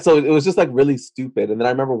 okay. Yeah, so it was just like really stupid. And then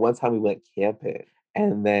I remember one time we went camping.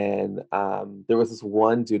 And then there was this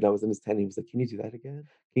one dude, I was in his tent, he was like, can you do that again?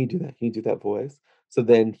 Can you do that? Can you do that voice? So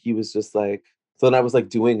then he was just like, so then I was like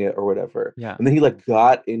doing it or whatever. Yeah. And then he like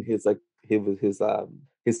got in his like his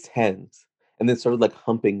tent and then started like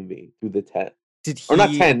humping me through the tent. Or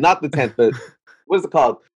not the tent, but what is it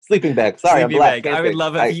called? Sleeping bag. Sorry, Sleeping I'm black. bag. I would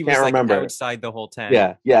love if he was like outside the whole tent.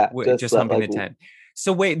 Yeah. Just humping the tent.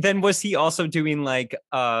 So wait, then was he also doing like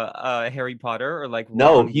Harry Potter or like?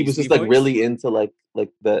 No, he was just like really into like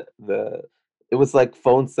the it was like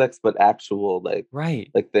phone sex, but actual like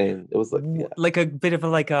like thing. It was like like a bit of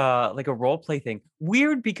a role play thing.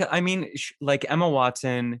 Weird because I mean like Emma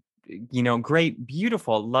Watson, you know, great,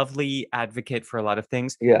 beautiful, lovely advocate for a lot of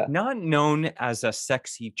things. Yeah, not known as a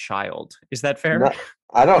sexy child. Is that fair?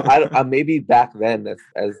 I don't. Maybe back then,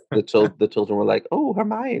 as the children were like, "Oh,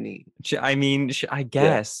 Hermione." I mean, I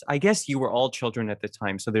guess you were all children at the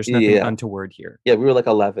time, so there's nothing untoward here. Yeah, we were like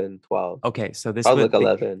 11, 12. Okay, so this I was like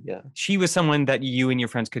 11. Yeah, she was someone that you and your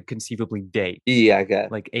friends could conceivably date. Yeah, I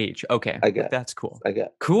guess. Like age. Okay, I guess that's cool. I guess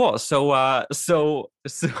cool. So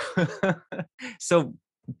so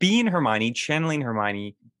being Hermione, channeling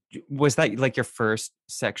Hermione. Was that like your first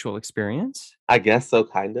sexual experience? I guess so,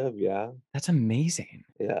 kind of, yeah. That's amazing.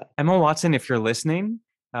 Yeah. Emma Watson, if you're listening,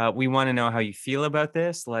 we want to know how you feel about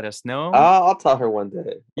this. Let us know. I'll tell her one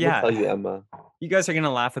day. Yeah. I'll tell you, Emma. You guys are going to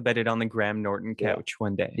laugh about it on the Graham Norton couch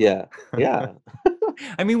one day. Yeah.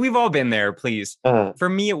 I mean, we've all been there, please. Uh, For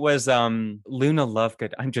me, it was Luna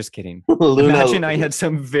Lovegood. I'm just kidding. Luna. Imagine I had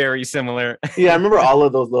some very similar. Yeah, I remember all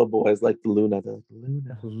of those little boys like the Luna. They're like,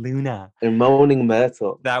 Luna. Luna. And moaning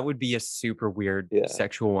metal. That would be a super weird Yeah.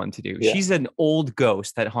 sexual one to do. Yeah. She's an old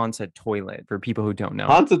ghost that haunts a toilet, for people who don't know.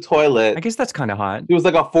 Haunts a toilet. I guess that's kind of hot. She was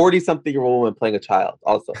like a 40-something-year-old woman playing a child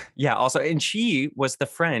also. Yeah, also, and she was the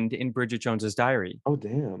friend in Bridget Jones's Diary. Oh,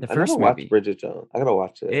 damn. The I first never watched movie. Bridget Jones. I gotta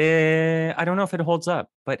watch it. I don't know if it holds up,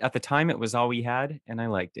 but at the time it was all we had, and I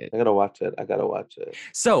liked it. I gotta watch it. I gotta watch it.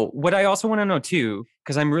 So, what I also want to know too,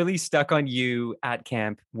 because I'm really stuck on you at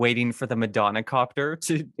camp waiting for the Madonna copter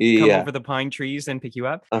to come Yeah. over the pine trees and pick you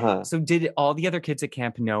up. Uh-huh. So, did all the other kids at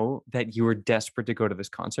camp know that you were desperate to go to this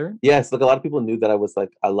concert? Yes, like a lot of people knew that I was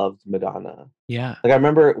like, I loved Madonna. Yeah. Like I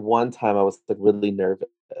remember one time I was like really nervous.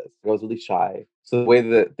 I was really shy. So the way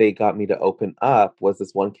that they got me to open up was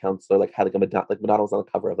this one counselor like had like a Madonna, like Madonna was on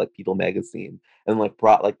the cover of like People magazine and like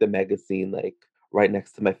brought like the magazine like right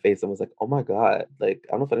next to my face and was like, oh my God, like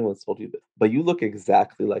I don't know if anyone's told you this, but you look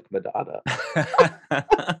exactly like Madonna.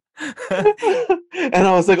 And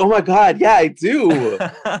I was like, oh my God, yeah, I do.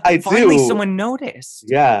 I Finally, do. someone noticed.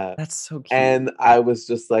 Yeah. That's so cute. And I was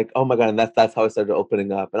just like, oh my God, and that's how I started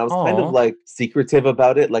opening up. And I was kind Aw. of like secretive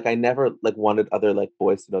about it. Like I never like wanted other like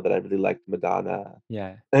boys to know that I really liked Madonna.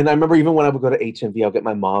 Yeah. And I remember even when I would go to HMV, I'll get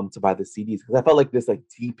my mom to buy the CDs because I felt like this like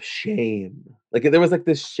deep shame. Like there was like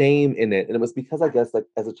this shame in it. And it was because I guess like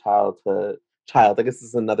as a child, I guess this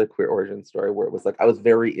is another queer origin story where it was like I was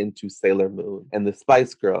very into Sailor Moon and the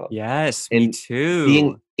Spice Girl. Yes, me And too.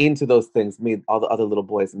 Being into those things made all the other little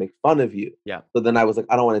boys make fun of you. Yeah. So then I was like,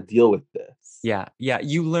 I don't want to deal with this. Yeah.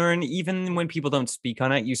 You learn, even when people don't speak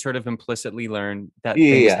on it, you sort of implicitly learn that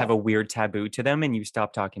Yeah, things yeah. have a weird taboo to them and you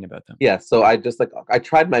stop talking about them. Yeah. So I just like, I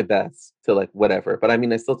tried my best to like whatever, but I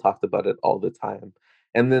mean, I still talked about it all the time.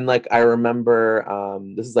 And then like, I remember,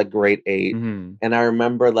 this is like grade 8. Mhm. And I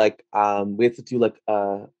remember like, we had to do like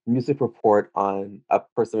a music report on a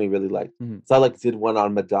person we really liked. Mhm. So I like did one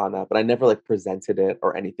on Madonna, but I never like presented it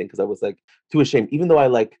or anything because I was like too ashamed, even though I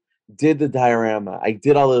like did the diorama. I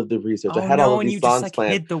did all of the research. I had all of and these you just songs like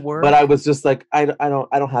planned. hid the word. But I was just like, I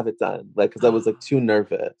don't have it done. Like, because I was like too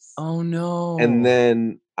nervous. Oh no. And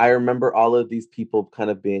then I remember all of these people kind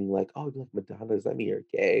of being like, oh, you like Madonna, does that mean you're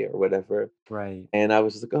gay or whatever? Right. And I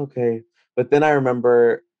was just like, okay. But then I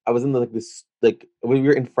remember I was in like this, like we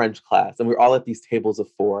were in French class and we were all at these tables of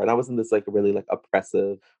 4. And I was in this like really like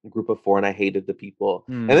oppressive group of 4 and I hated the people.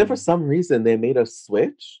 And then for some reason they made us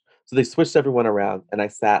switch. So they switched everyone around and I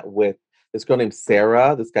sat with this girl named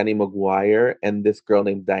Sarah, this guy named McGuire, and this girl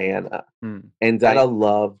named Diana. And Diana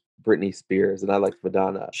loved Britney Spears and I liked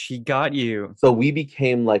Madonna. She got you. So we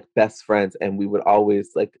became like best friends and we would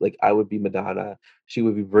always like I would be Madonna, she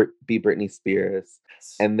would be Britney Spears.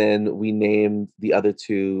 And then we named the other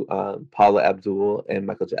 2 Paula Abdul and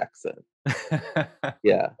Michael Jackson.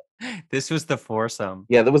 Yeah. This was the foursome.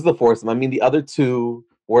 Yeah, that was the foursome. I mean, the other 2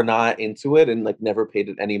 were not into it and like never paid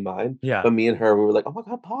it any mind. Yeah. But me and her, we were like, oh my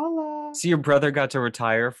God, Paula. So your brother got to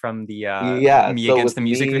retire from the Yeah, Me so Against with the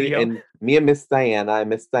Music me video? and me and Miss Diana. I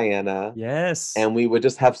miss Diana. Yes. And we would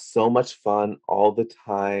just have so much fun all the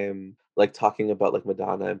time, like talking about like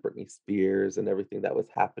Madonna and Britney Spears and everything that was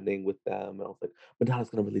happening with them. And I was like,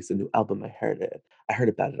 Madonna's gonna release a new album. I heard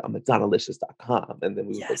about it on MadonnaLicious.com. And then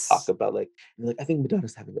we would like, talk about like, I think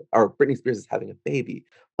Madonna's having or Britney Spears is having a baby.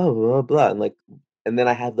 Blah blah blah. And then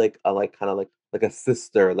I had like a like kind of like a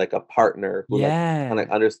sister, like a partner who like kind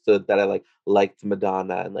of understood that I liked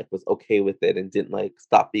Madonna and like was okay with it and didn't like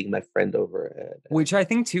stop being my friend over it. Which I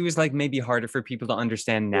think too is like maybe harder for people to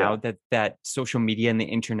understand now that social media and the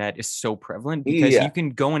internet is so prevalent because you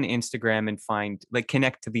can go on Instagram and find like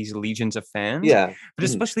connect to these legions of fans. Yeah. But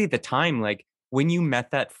especially at the time, like when you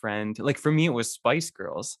met that friend, like for me, it was Spice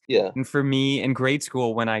Girls. Yeah. And for me in grade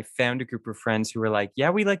school, when I found a group of friends who were like, yeah,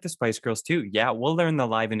 we like the Spice Girls too. Yeah, we'll learn the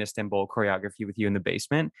Live in Istanbul choreography with you in the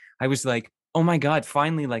basement. I was like, oh my God,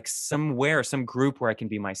 finally like some group where I can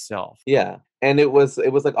be myself. Yeah. And it was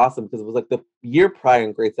like awesome because it was like the year prior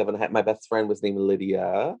in grade 7, my best friend was named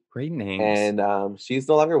Lydia. Great names. And she's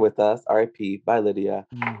no longer with us. R.I.P. Bye, Lydia.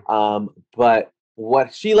 But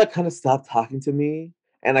what she like kind of stopped talking to me.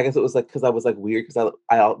 And I guess it was like because I was like weird because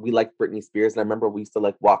we liked Britney Spears. And I remember we used to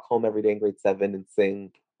like walk home every day in grade 7 and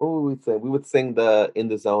sing. What would we sing? We would sing the In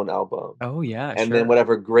the Zone album. Oh, yeah. And then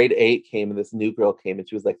whatever, grade 8 came and this new girl came and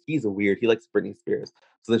she was like, he's weird. He likes Britney Spears.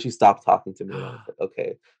 So then she stopped talking to me. And I was like,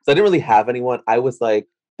 okay. So I didn't really have anyone. I was like,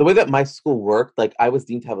 the way that my school worked, like I was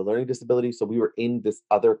deemed to have a learning disability. So we were in this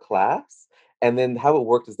other class. And then how it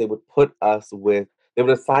worked is they would they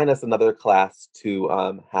would assign us another class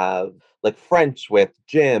to have like French with,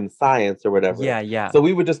 gym, science, or whatever. Yeah. So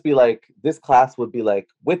we would just be like, this class would be like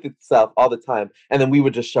with itself all the time, and then we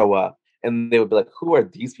would just show up. And they would be like, "Who are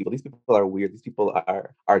these people? These people are weird. These people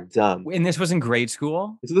are dumb." And this was in grade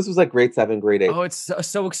school? So this was like grade 7, grade 8. Oh, it's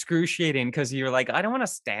so excruciating because you're like, I don't want to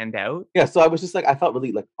stand out. Yeah, so I was just like, I felt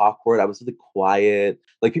really like awkward. I was really quiet.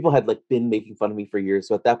 Like people had like been making fun of me for years.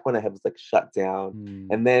 So at that point, I was like shut down.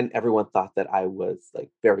 And then everyone thought that I was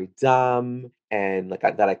like very dumb and like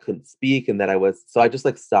that I couldn't speak and that I was. So I just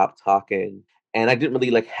like stopped talking. And I didn't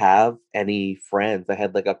really like have any friends. I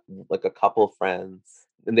had like a couple friends,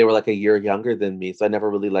 and they were like a year younger than me. So I never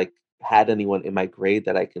really like had anyone in my grade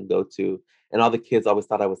that I can go to. And all the kids always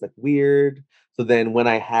thought I was like weird. So then when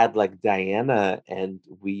I had like Diana and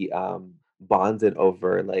we bonded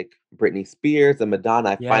over like Britney Spears and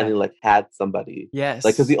Madonna, I finally like had somebody. Yes.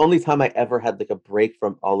 Like, because the only time I ever had like a break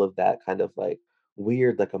from all of that kind of like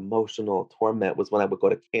weird, like emotional torment was when I would go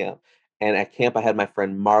to camp. And at camp, I had my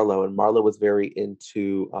friend Marlo, and Marlo was very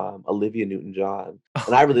into Olivia Newton-John.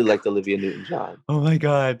 And I really liked Olivia Newton-John. Oh my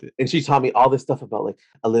God. And she taught me all this stuff about like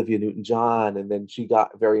Olivia Newton-John. And then she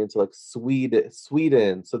got very into like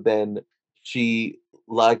Sweden. So then she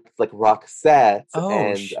liked like Roxette.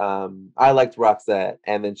 And I liked Roxette.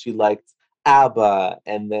 And then she liked ABBA.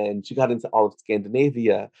 And then she got into all of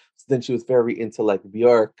Scandinavia. So then she was very into like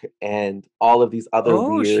Björk and all of these other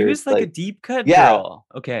weird. She was like a deep cut girl.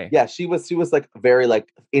 Okay. Yeah, she was like very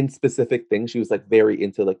like in specific things. She was like very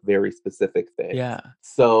into like very specific things. Yeah.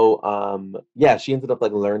 So yeah, she ended up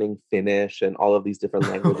like learning Finnish and all of these different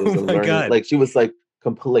languages and learning. God. Like she was like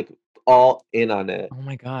complete all in on it. Oh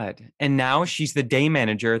my God. And now she's the day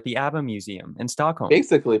manager at the ABBA Museum in Stockholm.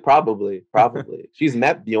 Basically, probably. She's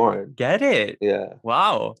met Bjorn. Get it? Yeah.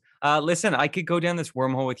 Wow. Listen, I could go down this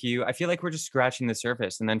wormhole with you. I feel like we're just scratching the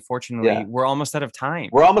surface. And then fortunately, we're almost out of time.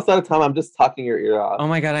 I'm just talking your ear off. Oh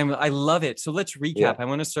my God, I love it. So let's recap. Yeah. I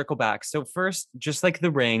want to circle back. So first, just like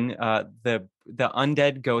The Ring, the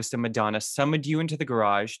undead ghost of Madonna summoned you into the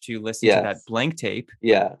garage to listen to that blank tape.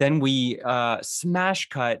 Yeah. Then we smash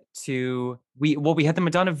cut to we had the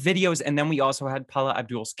Madonna videos, and then we also had Paula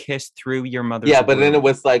Abdul's kiss through your mother's Yeah, but womb. then it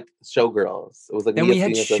was like Showgirls. It was like then we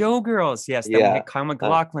had Showgirls. Yes. Then we had Kyle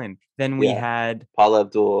MacLachlan. Then we had Paula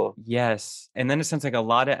Abdul. Yes. And then it sounds like a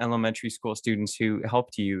lot of elementary school students who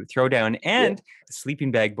helped you throw down, and the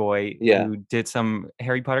sleeping bag boy who did some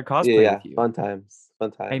Harry Potter cosplay with you. Fun times.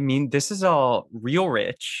 I mean, this is all real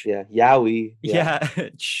rich. Yeah. Yowie. Yeah.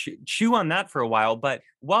 Chew on that for a while. But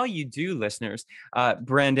while you do, listeners,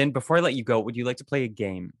 Brandon, before I let you go, would you like to play a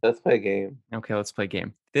game? Let's play a game. Okay, let's play a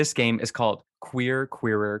game. This game is called Queer,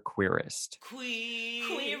 Queerer, Queerest.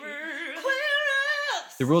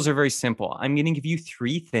 The rules are very simple. I'm going to give you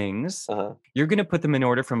 3 things. You're going to put them in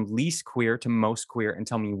order from least queer to most queer and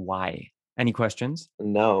tell me why. Any questions?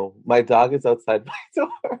 No. My dog is outside my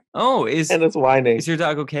door. Oh, and it's whining. Is your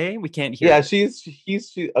dog okay? We can't hear it.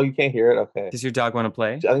 Yeah, oh, you can't hear it? Okay. Does your dog want to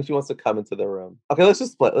play? I think she wants to come into the room. Okay, let's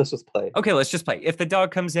just play. Okay, let's just play. If the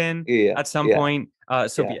dog comes in at some point,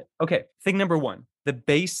 so be it. Okay, thing number 1. The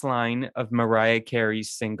bass line of Mariah Carey's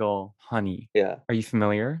single, Honey. Yeah. Are you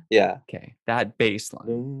familiar? Yeah. Okay, that bass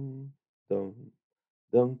line. Dum,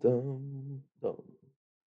 dum, dum, dum,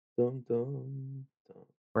 dum, dum.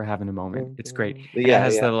 We're having a moment. It's great. Yeah, it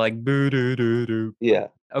has the like boo doo doo doo. Yeah.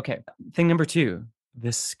 Okay. Thing number 2,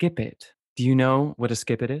 the skip it. Do you know what a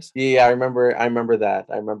skip it is? Yeah, I remember that.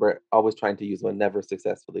 I remember always trying to use one, never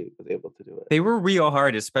successfully was able to do it. They were real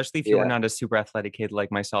hard, especially if you were not a super athletic kid like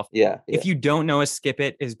myself. Yeah. If you don't know, a skip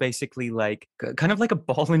it is basically like kind of like a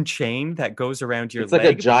ball and chain that goes around your leg. It's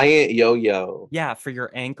like a giant yo-yo. Yeah, for your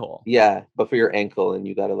ankle. Yeah, but for your ankle, and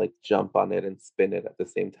you got to like jump on it and spin it at the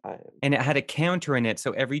same time. And it had a counter in it,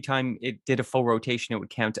 so every time it did a full rotation, it would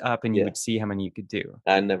count up, and you would see how many you could do.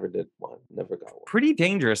 I never did one. Never got one. Pretty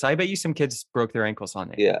dangerous. I bet you some kids broke their ankles on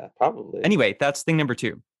it. Yeah, probably. Anyway, that's thing number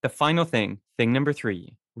 2. The final thing number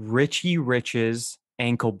 3, Richie Rich's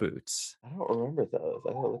ankle boots. I don't remember those.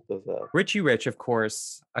 I gotta look those up. Richie Rich, of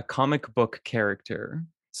course, a comic book character.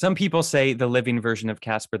 Some people say the living version of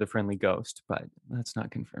Casper the Friendly Ghost, but that's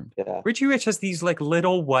not confirmed. Yeah. Richie Rich has these like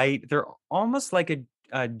little white, they're almost like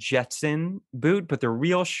a Jetson boot, but they're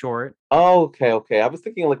real short. Oh, okay. I was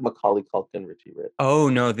thinking like Macaulay Culkin, Richie Rich. Oh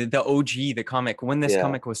no, the OG, the comic. When this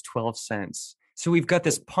comic was 12 cents. So we've got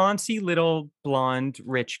this poncy little blonde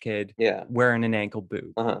rich kid wearing an ankle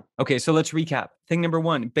boot. Okay, so let's recap. Thing number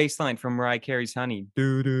 1, bass line from Mariah Carey's Honey.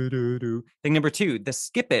 Do, do, do, do. Thing number 2, the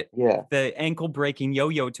skip it. Yeah. The ankle breaking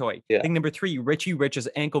yo-yo toy. Yeah. Thing number 3, Richie Rich's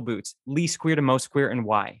ankle boots. Least queer to most queer, and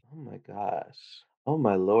why? Oh my gosh. Oh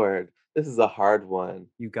my Lord. This is a hard one.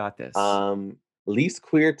 You got this. Least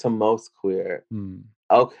queer to most queer. Hmm.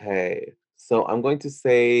 Okay. So I'm going to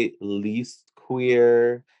say least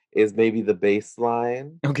queer is maybe the bass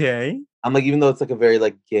line. Okay. I'm like, even though it's like a very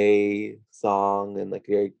like gay song and like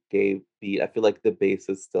a very gay beat, I feel like the bass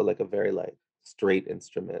is still like a very like straight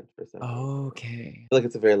instrument for some reason. Okay. I feel like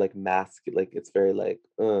it's a very like masculine, like it's very like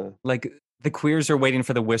Like the queers are waiting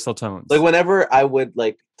for the whistle tones. Like whenever I would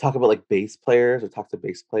like talk about like bass players or talk to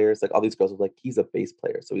bass players, like all these girls were like, he's a bass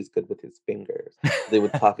player, so he's good with his fingers. They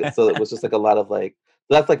would talk it. So it was just like a lot of like,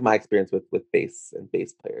 that's like my experience with bass and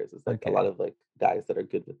bass players. It's like a lot of like guys that are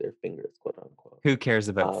good with their fingers, quote unquote. Who cares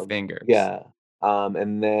about fingers? Yeah.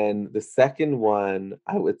 And then the second one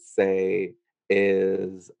I would say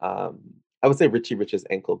is I would say Richie Rich's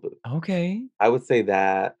ankle boot. Okay. I would say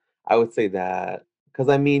that because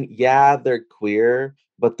I mean, yeah, they're queer,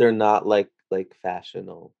 but they're not like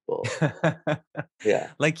fashionable. Yeah.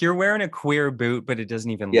 Like you're wearing a queer boot, but it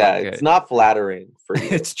doesn't even look good. It's not flattering for you.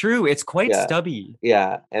 It's true. It's quite stubby.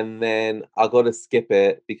 Yeah. And then I'll go to Skip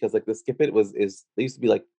It because like the Skip It they used to be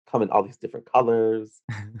like come in all these different colors.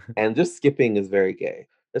 And just skipping is very gay.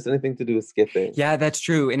 There's anything to do with skipping. Yeah, that's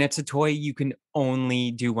true. And it's a toy you can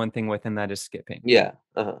only do one thing with, and that is skipping. Yeah.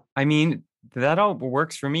 I mean, that all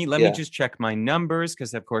works for me. Let me just check my numbers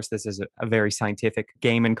because, of course, this is a very scientific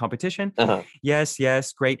game and competition.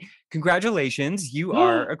 Yes, great. Congratulations. You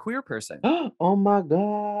are a queer person. Oh, my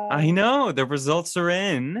God. I know. The results are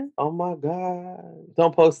in. Oh, my God.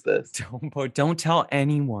 Don't post this. Don't tell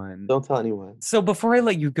anyone. Don't tell anyone. So before I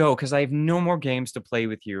let you go, because I have no more games to play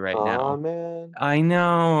with you right now. Oh, man. I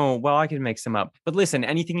know. Well, I can make some up. But listen,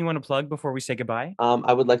 anything you want to plug before we say goodbye?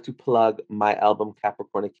 I would like to plug my album,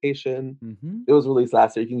 Capricornication. It was released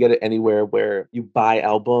last year. You can get it anywhere where you buy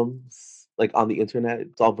albums, like on the internet.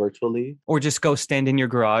 It's all virtually. Or just go stand in your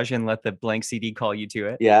garage and let the blank CD call you to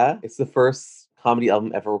it. Yeah. It's the first comedy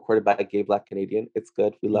album ever recorded by a gay Black Canadian. It's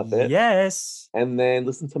good. We love it. Yes. And then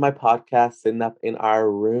listen to my podcast, Sitting Up in Our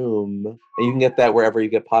Room. And you can get that wherever you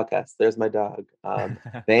get podcasts. There's my dog.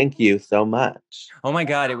 Thank you so much. Oh my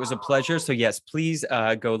God, it was a pleasure. So yes, please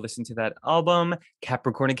go listen to that album,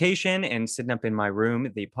 Capricornication, and Sitting Up in My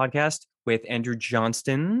Room, the podcast with Andrew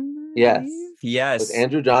Johnston. Yes. With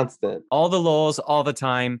Andrew Johnston. All the lols, all the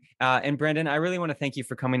time. And Brandon, I really want to thank you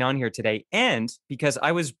for coming on here today. And because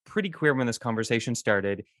I was pretty queer when this conversation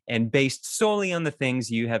started, and based solely on the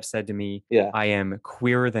things you have said to me, I am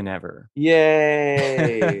queerer than ever.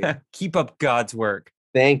 Yay. Keep up God's work.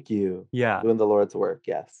 Thank you. Yeah. Doing the Lord's work,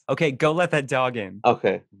 yes. Okay, go let that dog in.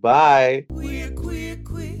 Okay, bye. Queer, queer,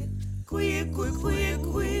 queer, queer, queer, queer, queer,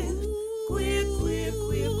 queer, queer,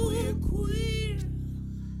 queer, queer.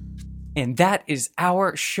 And that is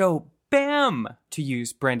our show. Bam! To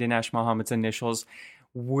use Brandon Ash Mohammed's initials.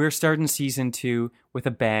 We're starting season 2 with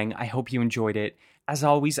a bang. I hope you enjoyed it. As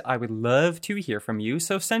always, I would love to hear from you,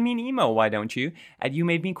 so send me an email, why don't you, at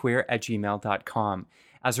youmademequeer@gmail.com.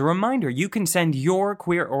 As a reminder, you can send your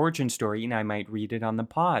queer origin story and I might read it on the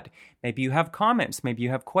pod. Maybe you have comments, maybe you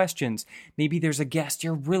have questions, maybe there's a guest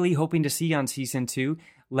you're really hoping to see on season 2.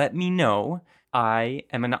 Let me know. I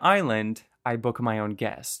am an island. I book my own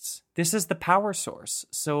guests. This is the power source.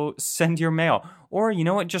 So send your mail. Or you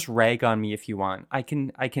know what? Just rag on me if you want. I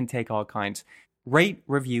can take all kinds. Rate,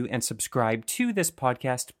 review, and subscribe to this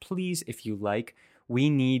podcast, please, if you like. We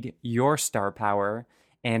need your star power.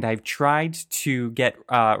 And I've tried to get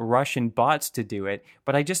Russian bots to do it,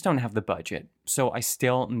 but I just don't have the budget. So I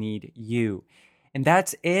still need you. And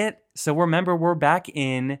that's it. So remember, we're back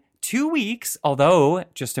in 2 weeks, although,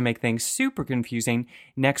 just to make things super confusing,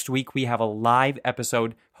 next week we have a live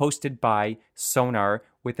episode hosted by Sonar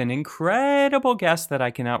with an incredible guest that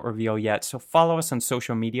I cannot reveal yet. So follow us on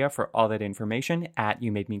social media for all that information at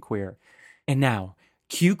You Made Me Queer. And now,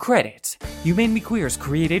 cue credits. You Made Me Queer is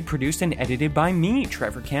created, produced, and edited by me,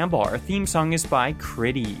 Trevor Campbell. Our theme song is by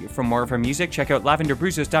Critty. For more of our music, check out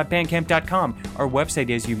lavenderbruises.bandcamp.com. Our website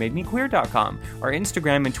is youmademequeer.com. Our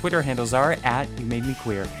Instagram and Twitter handles are at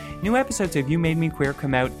YouMadeMeQueer. New episodes of You Made Me Queer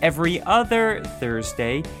come out every other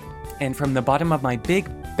Thursday. And from the bottom of my big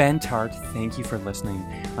bent heart, thank you for listening.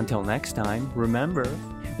 Until next time, remember,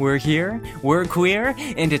 we're here, we're queer,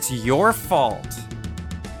 and it's your fault.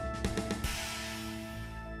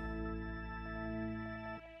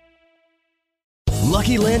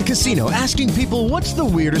 Lucky Land Casino, asking people, what's the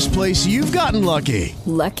weirdest place you've gotten lucky?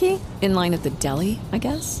 Lucky? In line at the deli, I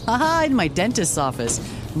guess? Aha, in my dentist's office.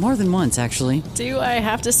 More than once, actually. Do I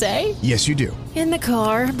have to say? Yes, you do. In the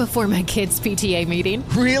car before my kids' PTA meeting.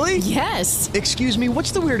 Really? Yes. Excuse me,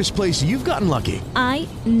 what's the weirdest place you've gotten lucky? I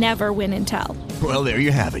never win and tell. Well, there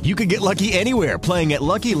you have it. You can get lucky anywhere, playing at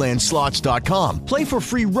LuckyLandSlots.com. Play for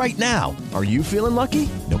free right now. Are you feeling lucky?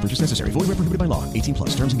 No purchase necessary. Void where prohibited by law. 18 plus.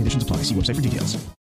 Terms and conditions apply. See website for details.